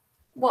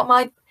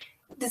I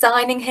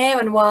designing here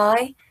and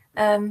why?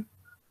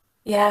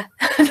 Yeah,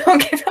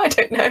 I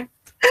don't know.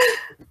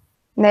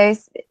 No,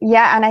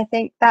 yeah, and I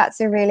think that's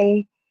a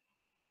really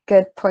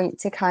good point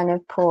to kind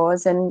of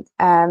pause and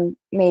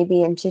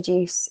maybe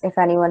introduce if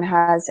anyone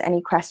has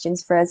any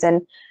questions for us,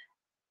 and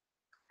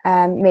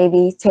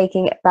maybe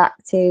taking it back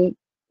to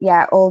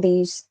all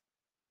these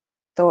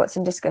thoughts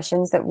and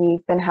discussions that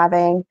we've been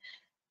having,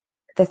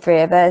 the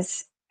three of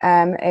us,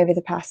 over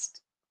the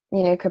past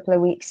couple of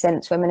weeks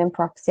since Women in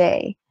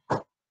Property.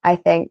 I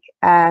think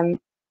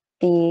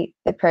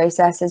the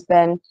process has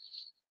been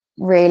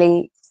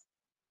really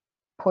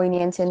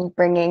poignant in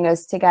bringing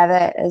us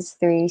together as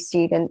three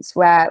students,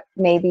 where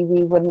maybe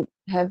we wouldn't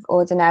have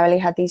ordinarily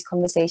had these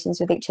conversations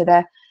with each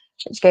other,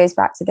 which goes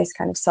back to this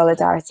kind of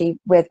solidarity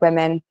with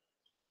women,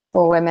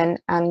 for women,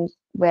 and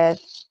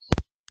with,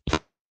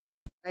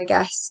 I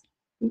guess,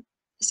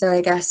 if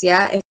it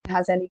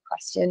has any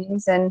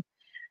questions and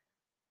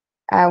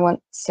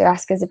wants to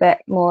ask us a bit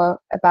more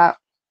about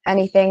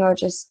anything, or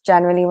just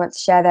generally want to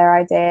share their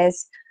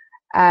ideas,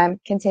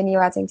 continue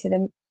adding to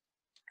the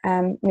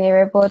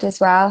Miro board as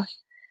well,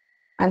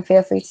 and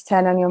feel free to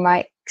turn on your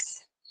mics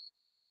if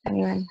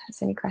anyone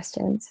has any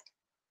questions.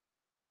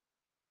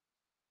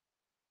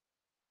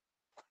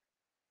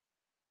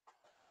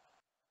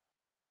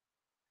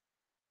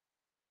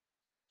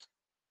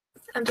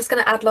 I'm just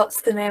going to add lots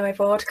to the Miro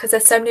board because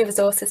there's so many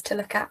resources to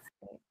look at.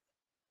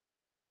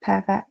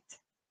 Perfect.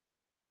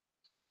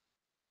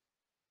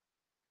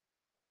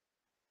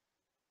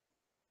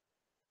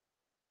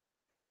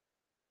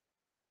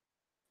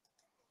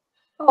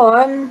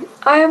 Oh,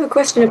 I have a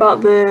question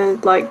about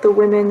the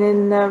women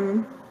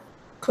in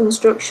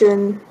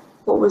construction.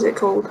 What was it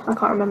called? I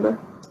can't remember.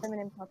 Women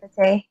in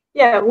Property.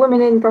 Yeah,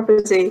 Women in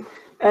Property.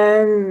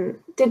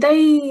 Did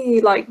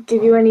they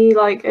give you any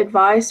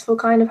advice for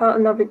kind of how to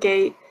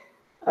navigate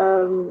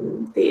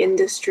the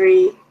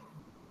industry?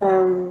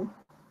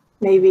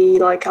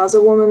 Maybe as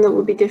a woman that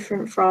would be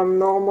different from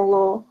normal,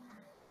 or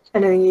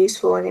anything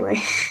useful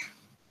anyway.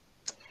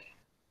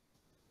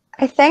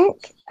 I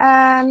think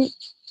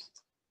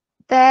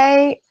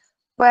they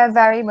were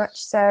very much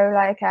so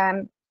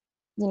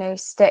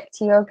stick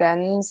to your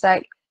guns,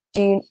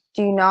 do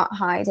not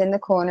hide in the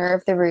corner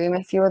of the room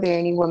if you're the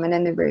only woman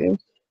in the room.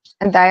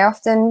 And they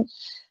often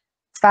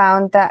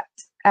found that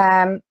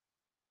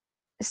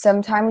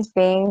sometimes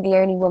being the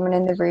only woman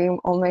in the room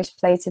almost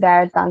played to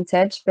their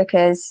advantage,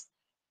 because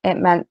it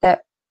meant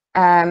that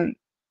their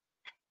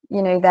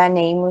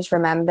name was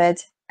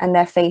remembered and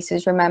their face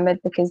was remembered,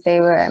 because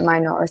they were a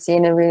minority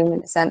in a room,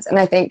 in a sense. And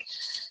I think,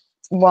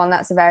 one,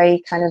 that's a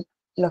very kind of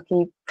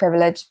lucky,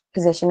 privileged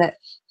position that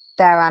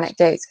their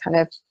anecdotes kind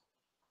of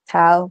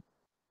tell.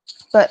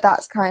 But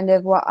that's kind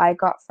of what I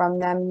got from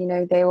them.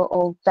 They were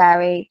all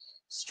very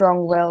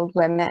strong-willed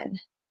women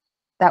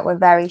that were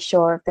very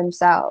sure of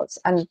themselves,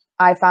 and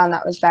I found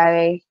that was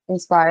very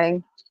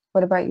inspiring.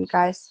 What about you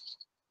guys?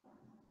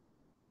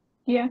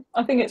 Yeah,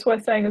 I think it's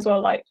worth saying as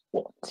well,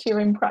 once you're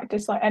in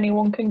practice,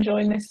 anyone can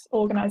join this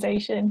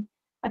organisation.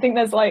 I think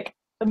there's a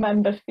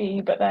member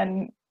fee, but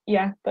then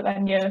you're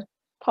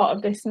part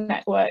of this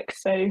network,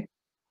 so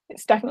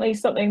it's definitely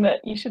something that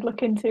you should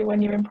look into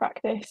when you're in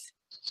practice.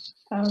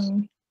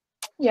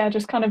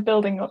 Just kind of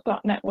building up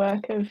that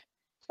network of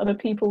other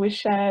people with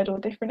shared or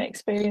different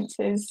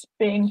experiences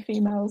being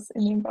females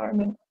in the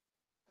environment.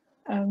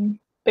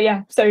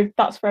 So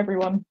that's for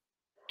everyone.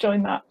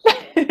 Join that.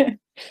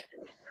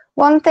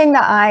 One thing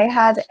that I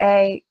had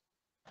a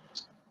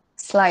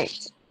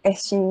slight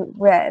issue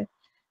with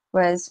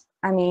was,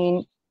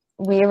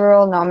 we were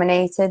all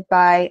nominated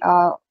by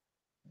our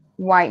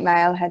white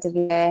male head of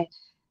year,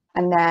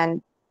 and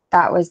then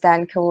that was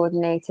then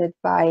coordinated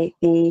by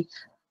the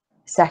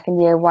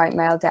second year white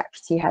male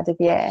deputy head of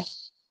year.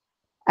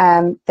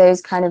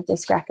 Those kind of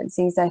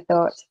discrepancies, I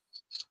thought,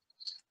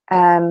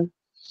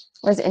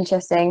 was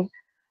interesting.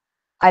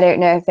 I don't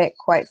know if it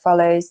quite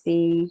follows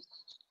the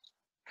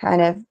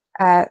kind of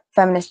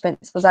feminist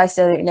principles. I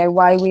still don't know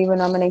why we were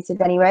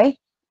nominated anyway,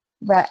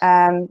 but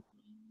I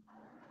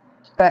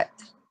thought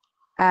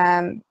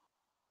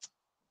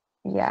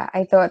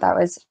that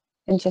was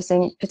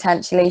interesting,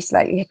 potentially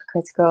slightly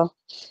hypocritical.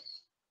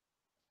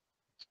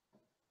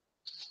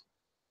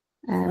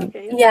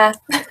 Yeah,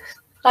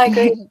 I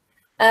agree.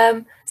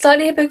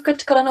 Slightly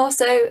hypocritical, and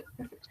also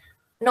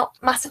not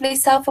massively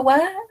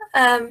self-aware,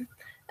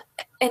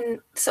 in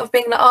sort of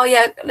being like, oh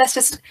yeah, let's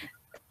just,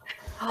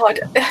 I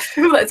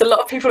feel like there's a lot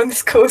of people in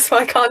this course, so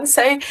I can't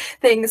say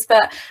things,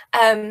 but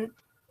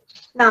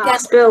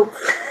Spill.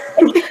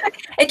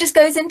 It just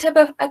goes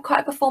into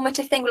quite a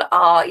performative thing, like,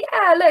 oh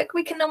yeah, look,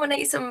 we can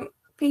nominate some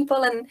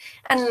people, and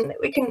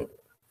we can,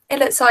 it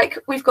looks like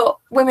we've got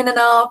women in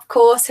our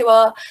course who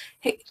are,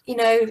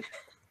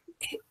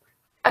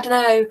 I don't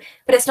know,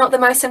 but it's not the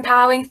most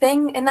empowering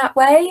thing in that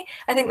way.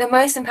 I think the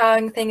most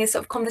empowering thing is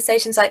sort of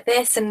conversations like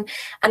this, and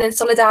in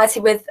solidarity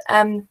with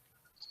all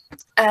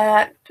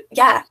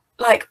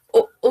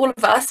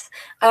of us,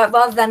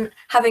 rather than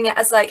having it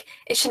as it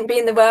shouldn't be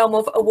in the realm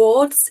of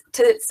awards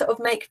to sort of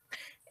make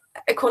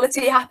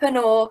equality happen,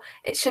 or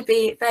it should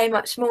be very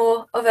much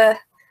more of a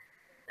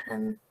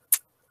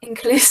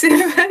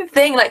inclusive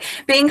thing.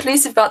 Be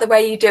inclusive about the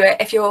way you do it.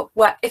 If you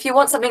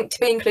want something to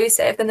be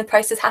inclusive, then the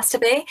process has to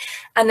be.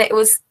 And it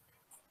was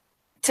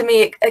to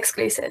me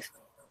exclusive.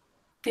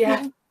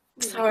 Yeah.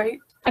 Sorry.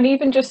 And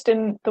even just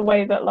in the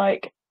way that,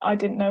 like, I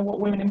didn't know what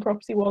women in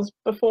property was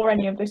before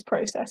any of this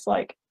process.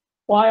 Like,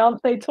 why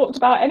aren't they talked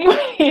about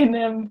anyway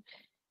in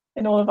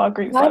all of our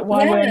groups? Like,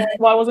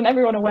 why wasn't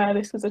everyone aware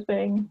this was a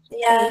thing?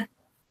 Yeah.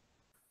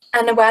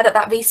 And aware that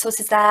that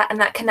resource is there and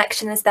that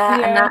connection is there,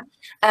 and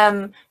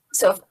that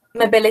sort of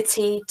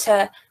mobility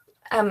to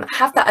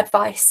have that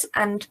advice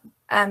and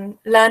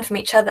learn from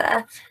each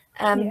other,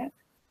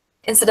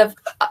 instead of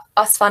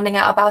us finding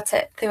out about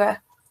it through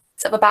a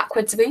sort of a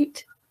backwards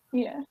route.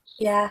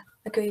 Yeah,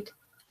 agreed.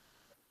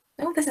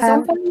 Oh, this is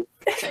all fun.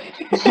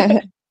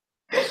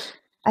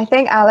 I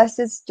think Alice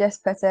has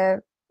just put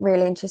a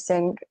really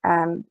interesting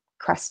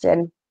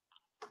question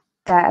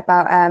there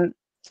about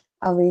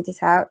I'll read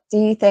it out. Do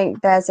you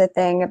think there's a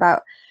thing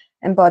about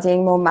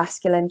embodying more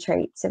masculine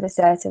traits of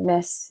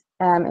assertiveness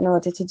in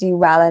order to do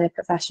well in a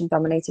profession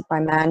dominated by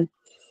men?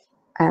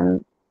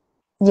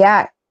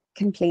 Yeah,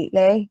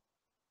 completely.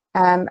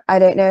 I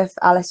don't know if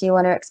Alice, you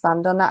want to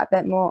expand on that a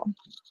bit more?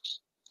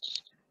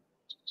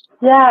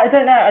 Yeah, I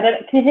don't know.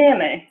 Can you hear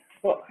me?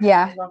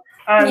 Yeah.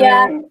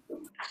 Yeah.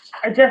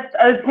 I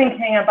was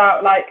thinking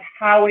about like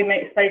how we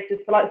make spaces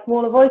for like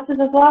smaller voices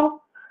as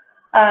well,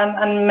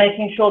 and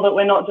making sure that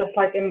we're not just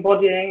like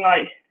embodying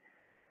like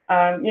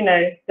you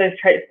know, those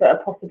traits that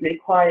are possibly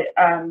quite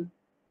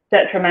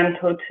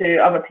detrimental to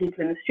other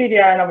people in the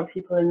studio and other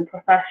people in the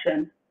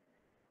profession.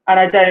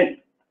 And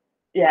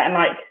and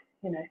like,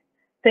 you know,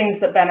 things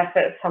that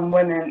benefit some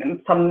women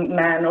and some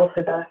men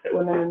also benefit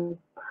women.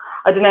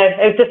 I don't know,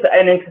 it's just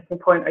an interesting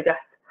point, I guess,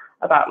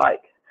 about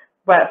like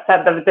where it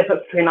said the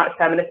difference between like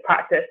feminist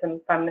practice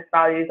and feminist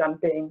values and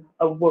being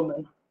a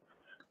woman.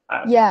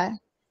 Yeah,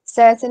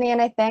 certainly.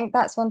 And I think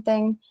that's one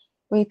thing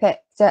we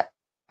picked up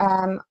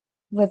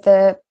with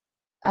the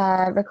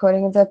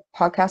recording of the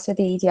podcast with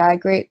the EDI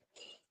group.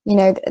 You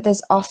know,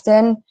 there's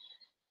often,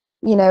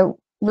 you know,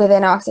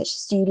 within architecture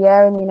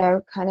studio and, you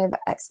know, kind of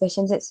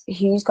exhibitions, it's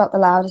who's got the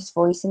loudest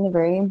voice in the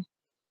room.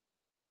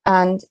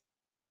 And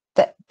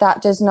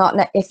that does not,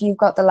 if you've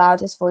got the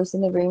loudest voice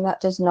in the room,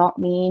 that does not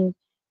mean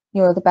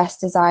you're the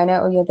best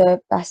designer or you're the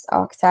best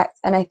architect.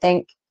 And I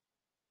think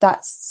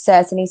that's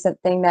certainly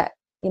something that,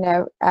 you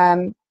know,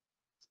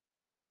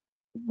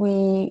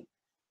 we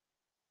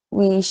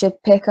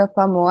should pick up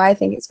on more. I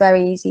think it's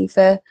very easy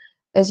for,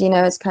 as you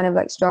know, as kind of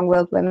like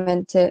strong-willed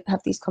women to have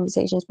these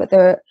conversations, but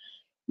there are,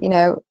 you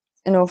know,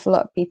 an awful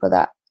lot of people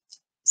that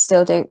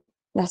still don't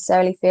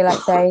necessarily feel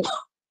like they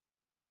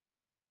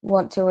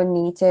want to or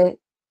need to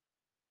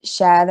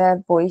share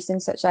their voice in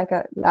such like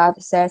a loud,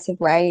 assertive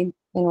way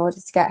in order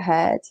to get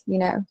heard, you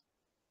know.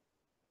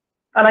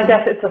 And I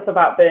guess it's just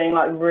about being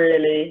like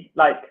really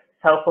like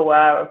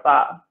self-aware of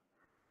that,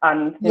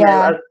 and you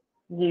know, as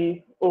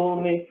you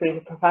all move through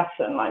the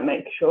profession, like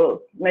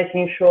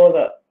making sure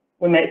that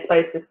we make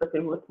spaces for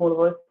people with smaller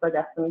voices, I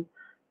guess, and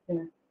you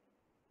know,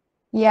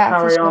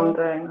 carry on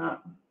doing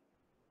that.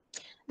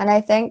 And I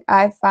think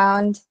I've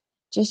found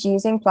just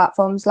using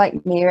platforms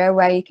like Miro,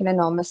 where you can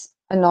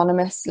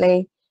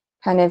anonymously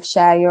kind of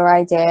share your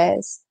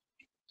ideas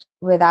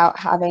without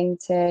having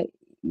to,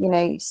 you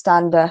know,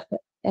 stand up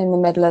in the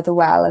middle of the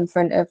well in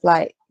front of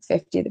like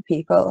 50 other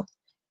people.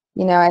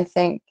 You know, I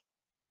think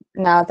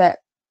now that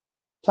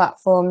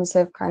platforms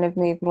have kind of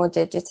moved more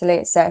digitally,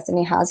 it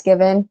certainly has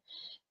given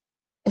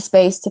a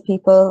space to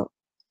people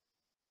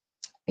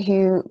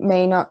who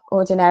may not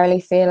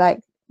ordinarily feel like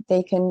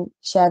they can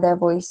share their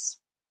voice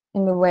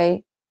in the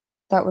way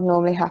that would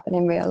normally happen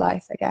in real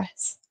life, I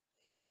guess.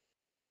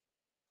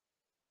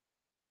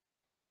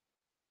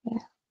 Yeah.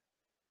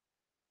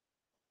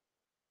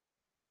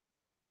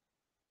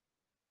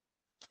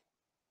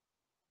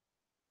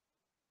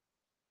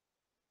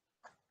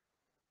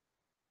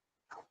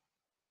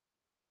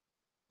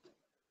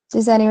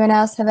 Does anyone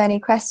else have any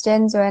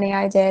questions or any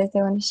ideas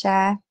they want to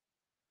share?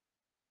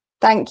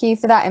 Thank you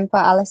for that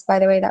input, Alice, by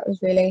the way. That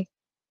was really,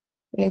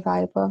 really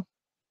valuable.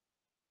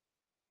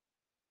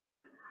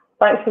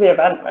 Thanks for the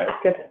event, though.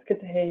 It's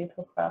good to hear you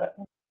talk about it.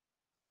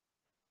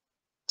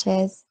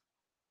 Cheers.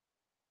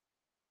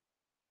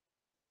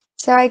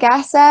 So I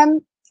guess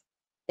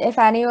if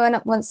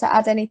anyone wants to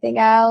add anything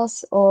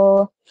else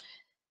or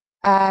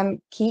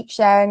keep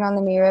sharing on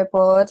the Miro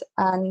board,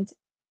 and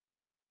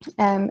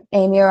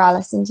Amy or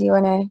Alison, do you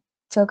want to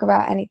talk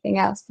about anything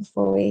else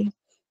before we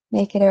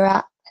make it a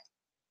wrap?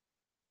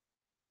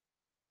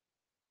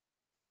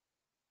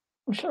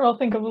 I'm sure I'll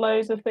think of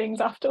loads of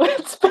things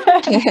afterwards. But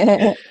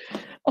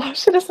I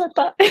should have said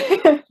that.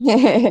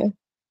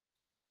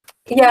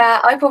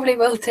 Yeah, I probably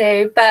will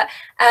too. But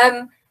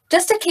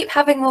just to keep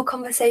having more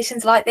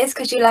conversations like this,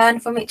 because you learn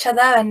from each other,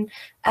 and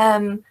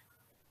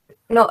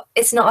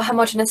it's not a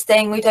homogenous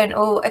thing. We don't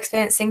all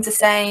experience things the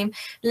same.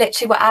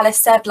 Literally what Alice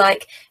said,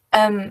 like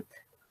often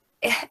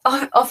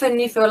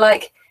you feel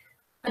like,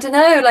 I don't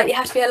know, like you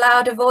have to be a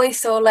louder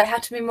voice, or like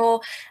have to be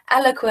more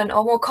eloquent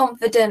or more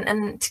confident,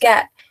 and to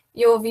get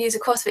your views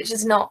across, which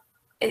is not,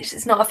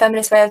 it's not a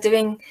feminist way of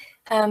doing.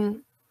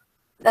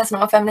 That's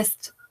not a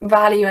feminist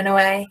value in a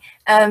way.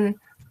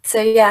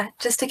 So yeah,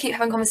 just to keep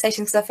having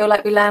conversations, because I feel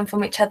like we learn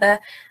from each other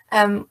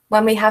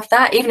when we have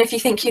that. Even if you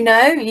think you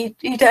know,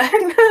 you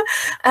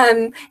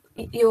don't.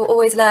 You'll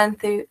always learn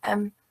through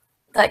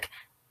like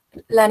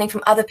learning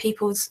from other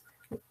people's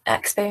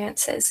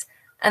experiences,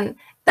 and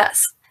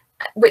that's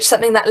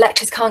something that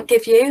lectures can't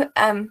give you.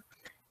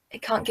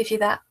 It can't give you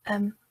that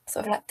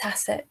sort of like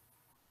tacit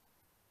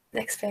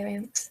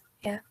experience.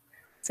 Yeah.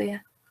 So yeah.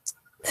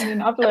 I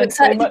mean, I've learned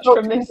so much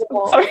from this.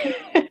 Sorry,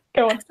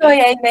 go on. Sorry,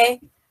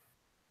 Amy.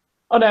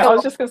 Oh no, I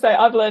was just gonna say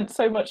I've learned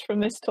so much from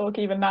this talk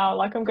even now.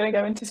 Like I'm gonna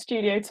go into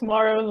studio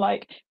tomorrow and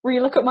like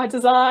re-look at my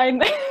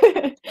design,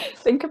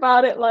 think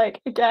about it like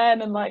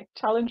again and like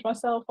challenge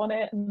myself on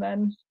it, and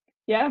then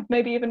yeah,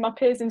 maybe even my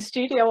peers in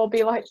studio will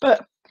be like,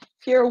 but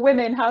if you're a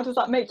woman, how does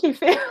that make you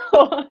feel?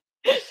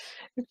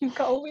 If you've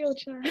got a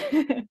wheelchair.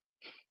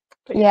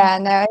 Yeah,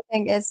 no, I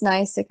think it's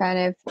nice to kind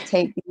of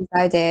take these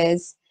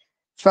ideas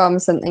from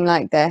something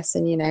like this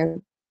and, you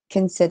know,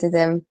 consider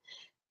them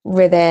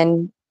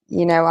within,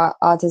 you know,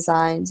 our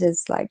designs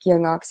as like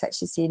young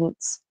architecture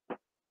students, I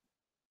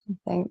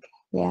think.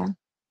 Yeah.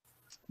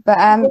 But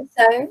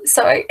so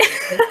sorry.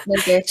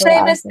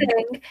 Shameless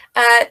thing.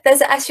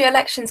 There's SU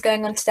elections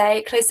going on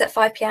today, closed at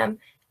 5 p.m.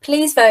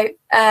 Please vote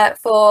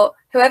for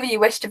whoever you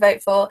wish to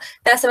vote for.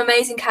 There's some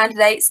amazing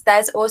candidates.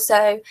 There's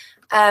also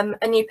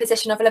a new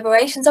position of a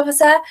liberations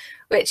officer,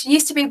 which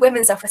used to be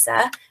women's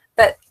officer,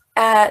 but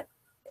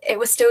it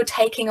was still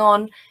taking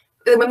on,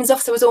 the women's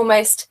officer was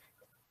almost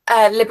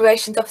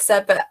liberations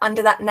officer, but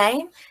under that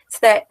name.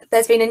 So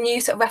there's been a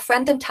new sort of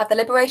referendum to have the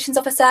liberations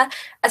officer,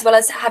 as well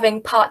as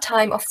having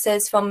part-time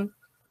officers from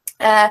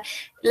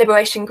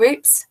liberation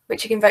groups,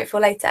 which you can vote for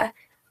later.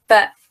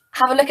 But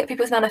have a look at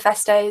people's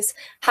manifestos,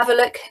 have a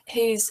look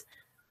who's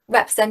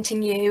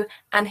representing you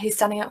and who's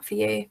standing up for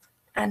you.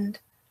 And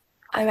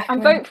I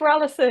recommend. And vote for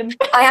Alison.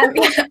 I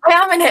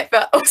am in it,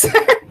 but also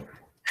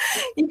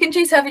you can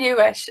choose whoever you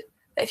wish.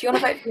 If you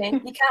want to vote for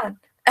me, you can.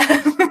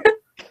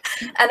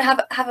 And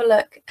have a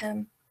look.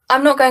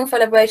 I'm not going for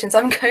liberations.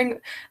 I'm going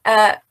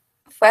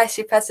for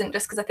SU president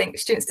just because I think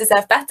students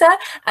deserve better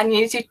and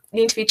you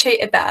need to be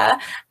treated better.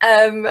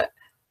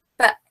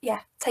 But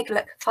yeah, take a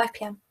look. 5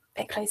 p.m.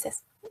 it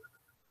closes.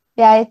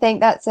 Yeah, I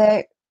think that's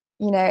a,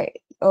 you know,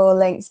 all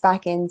links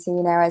back into,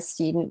 you know, as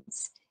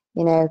students,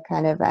 you know,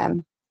 kind of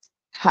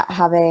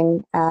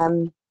having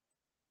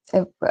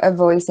a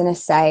voice and a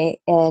say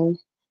in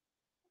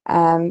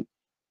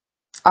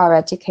our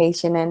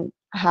education and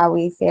how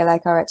we feel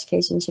like our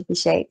education should be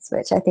shaped,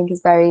 which I think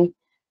is very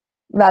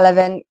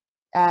relevant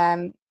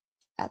at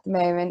the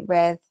moment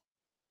with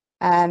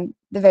the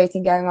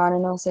voting going on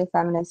and also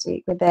Feminist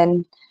Week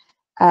within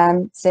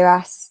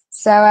SUAS.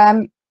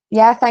 So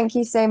yeah, thank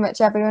you so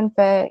much everyone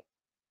for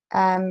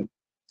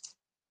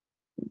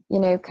you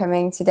know,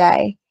 coming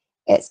today.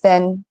 It's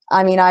been,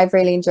 I mean, I've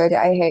really enjoyed it.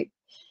 I hope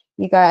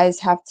you guys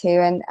have too,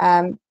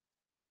 and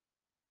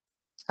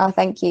oh,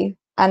 thank you.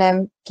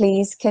 And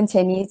please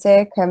continue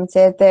to come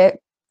to the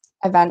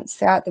events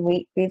throughout the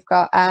week. We've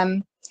got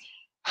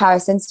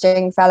Harrison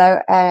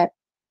Stringfellow, a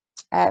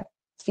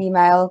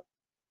female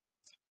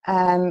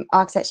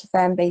architecture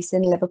firm based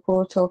in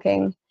Liverpool,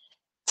 talking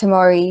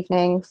tomorrow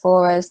evening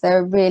for us. They're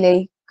a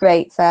really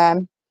great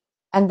firm.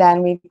 And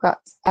then we've got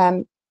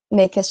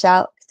Nick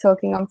Shelk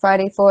talking on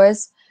Friday for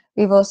us.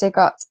 We've also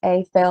got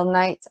a film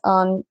night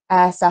on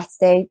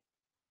Saturday,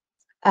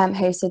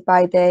 hosted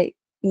by the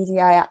EDI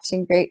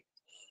Action Group.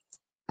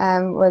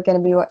 We're going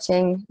to be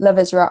watching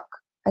Lovers Rock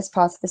as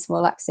part of the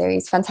Small Axe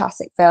series.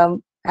 Fantastic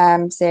film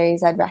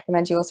series. I'd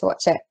recommend you also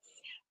watch it.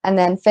 And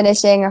then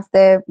finishing off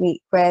the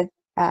week with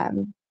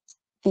the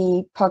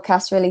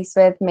podcast release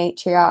with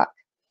Matriarch.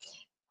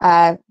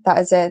 That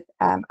was with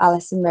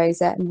Alison,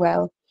 Rosa and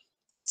Will.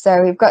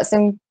 So we've got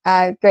some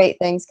great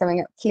things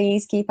coming up.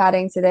 Please keep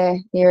adding to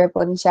the Miro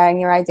board and sharing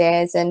your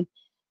ideas. And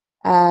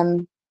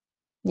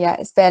yeah,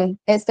 it's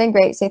been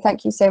great. So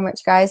thank you so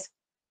much, guys.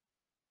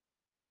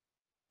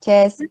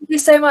 Cheers. Thank you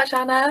so much,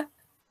 Anna.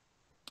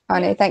 Oh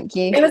no, thank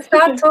you. It was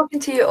fab talking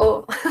to you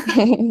all.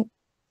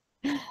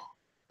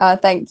 Oh,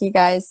 thank you,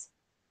 guys.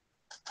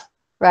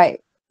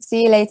 Right.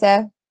 See you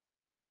later.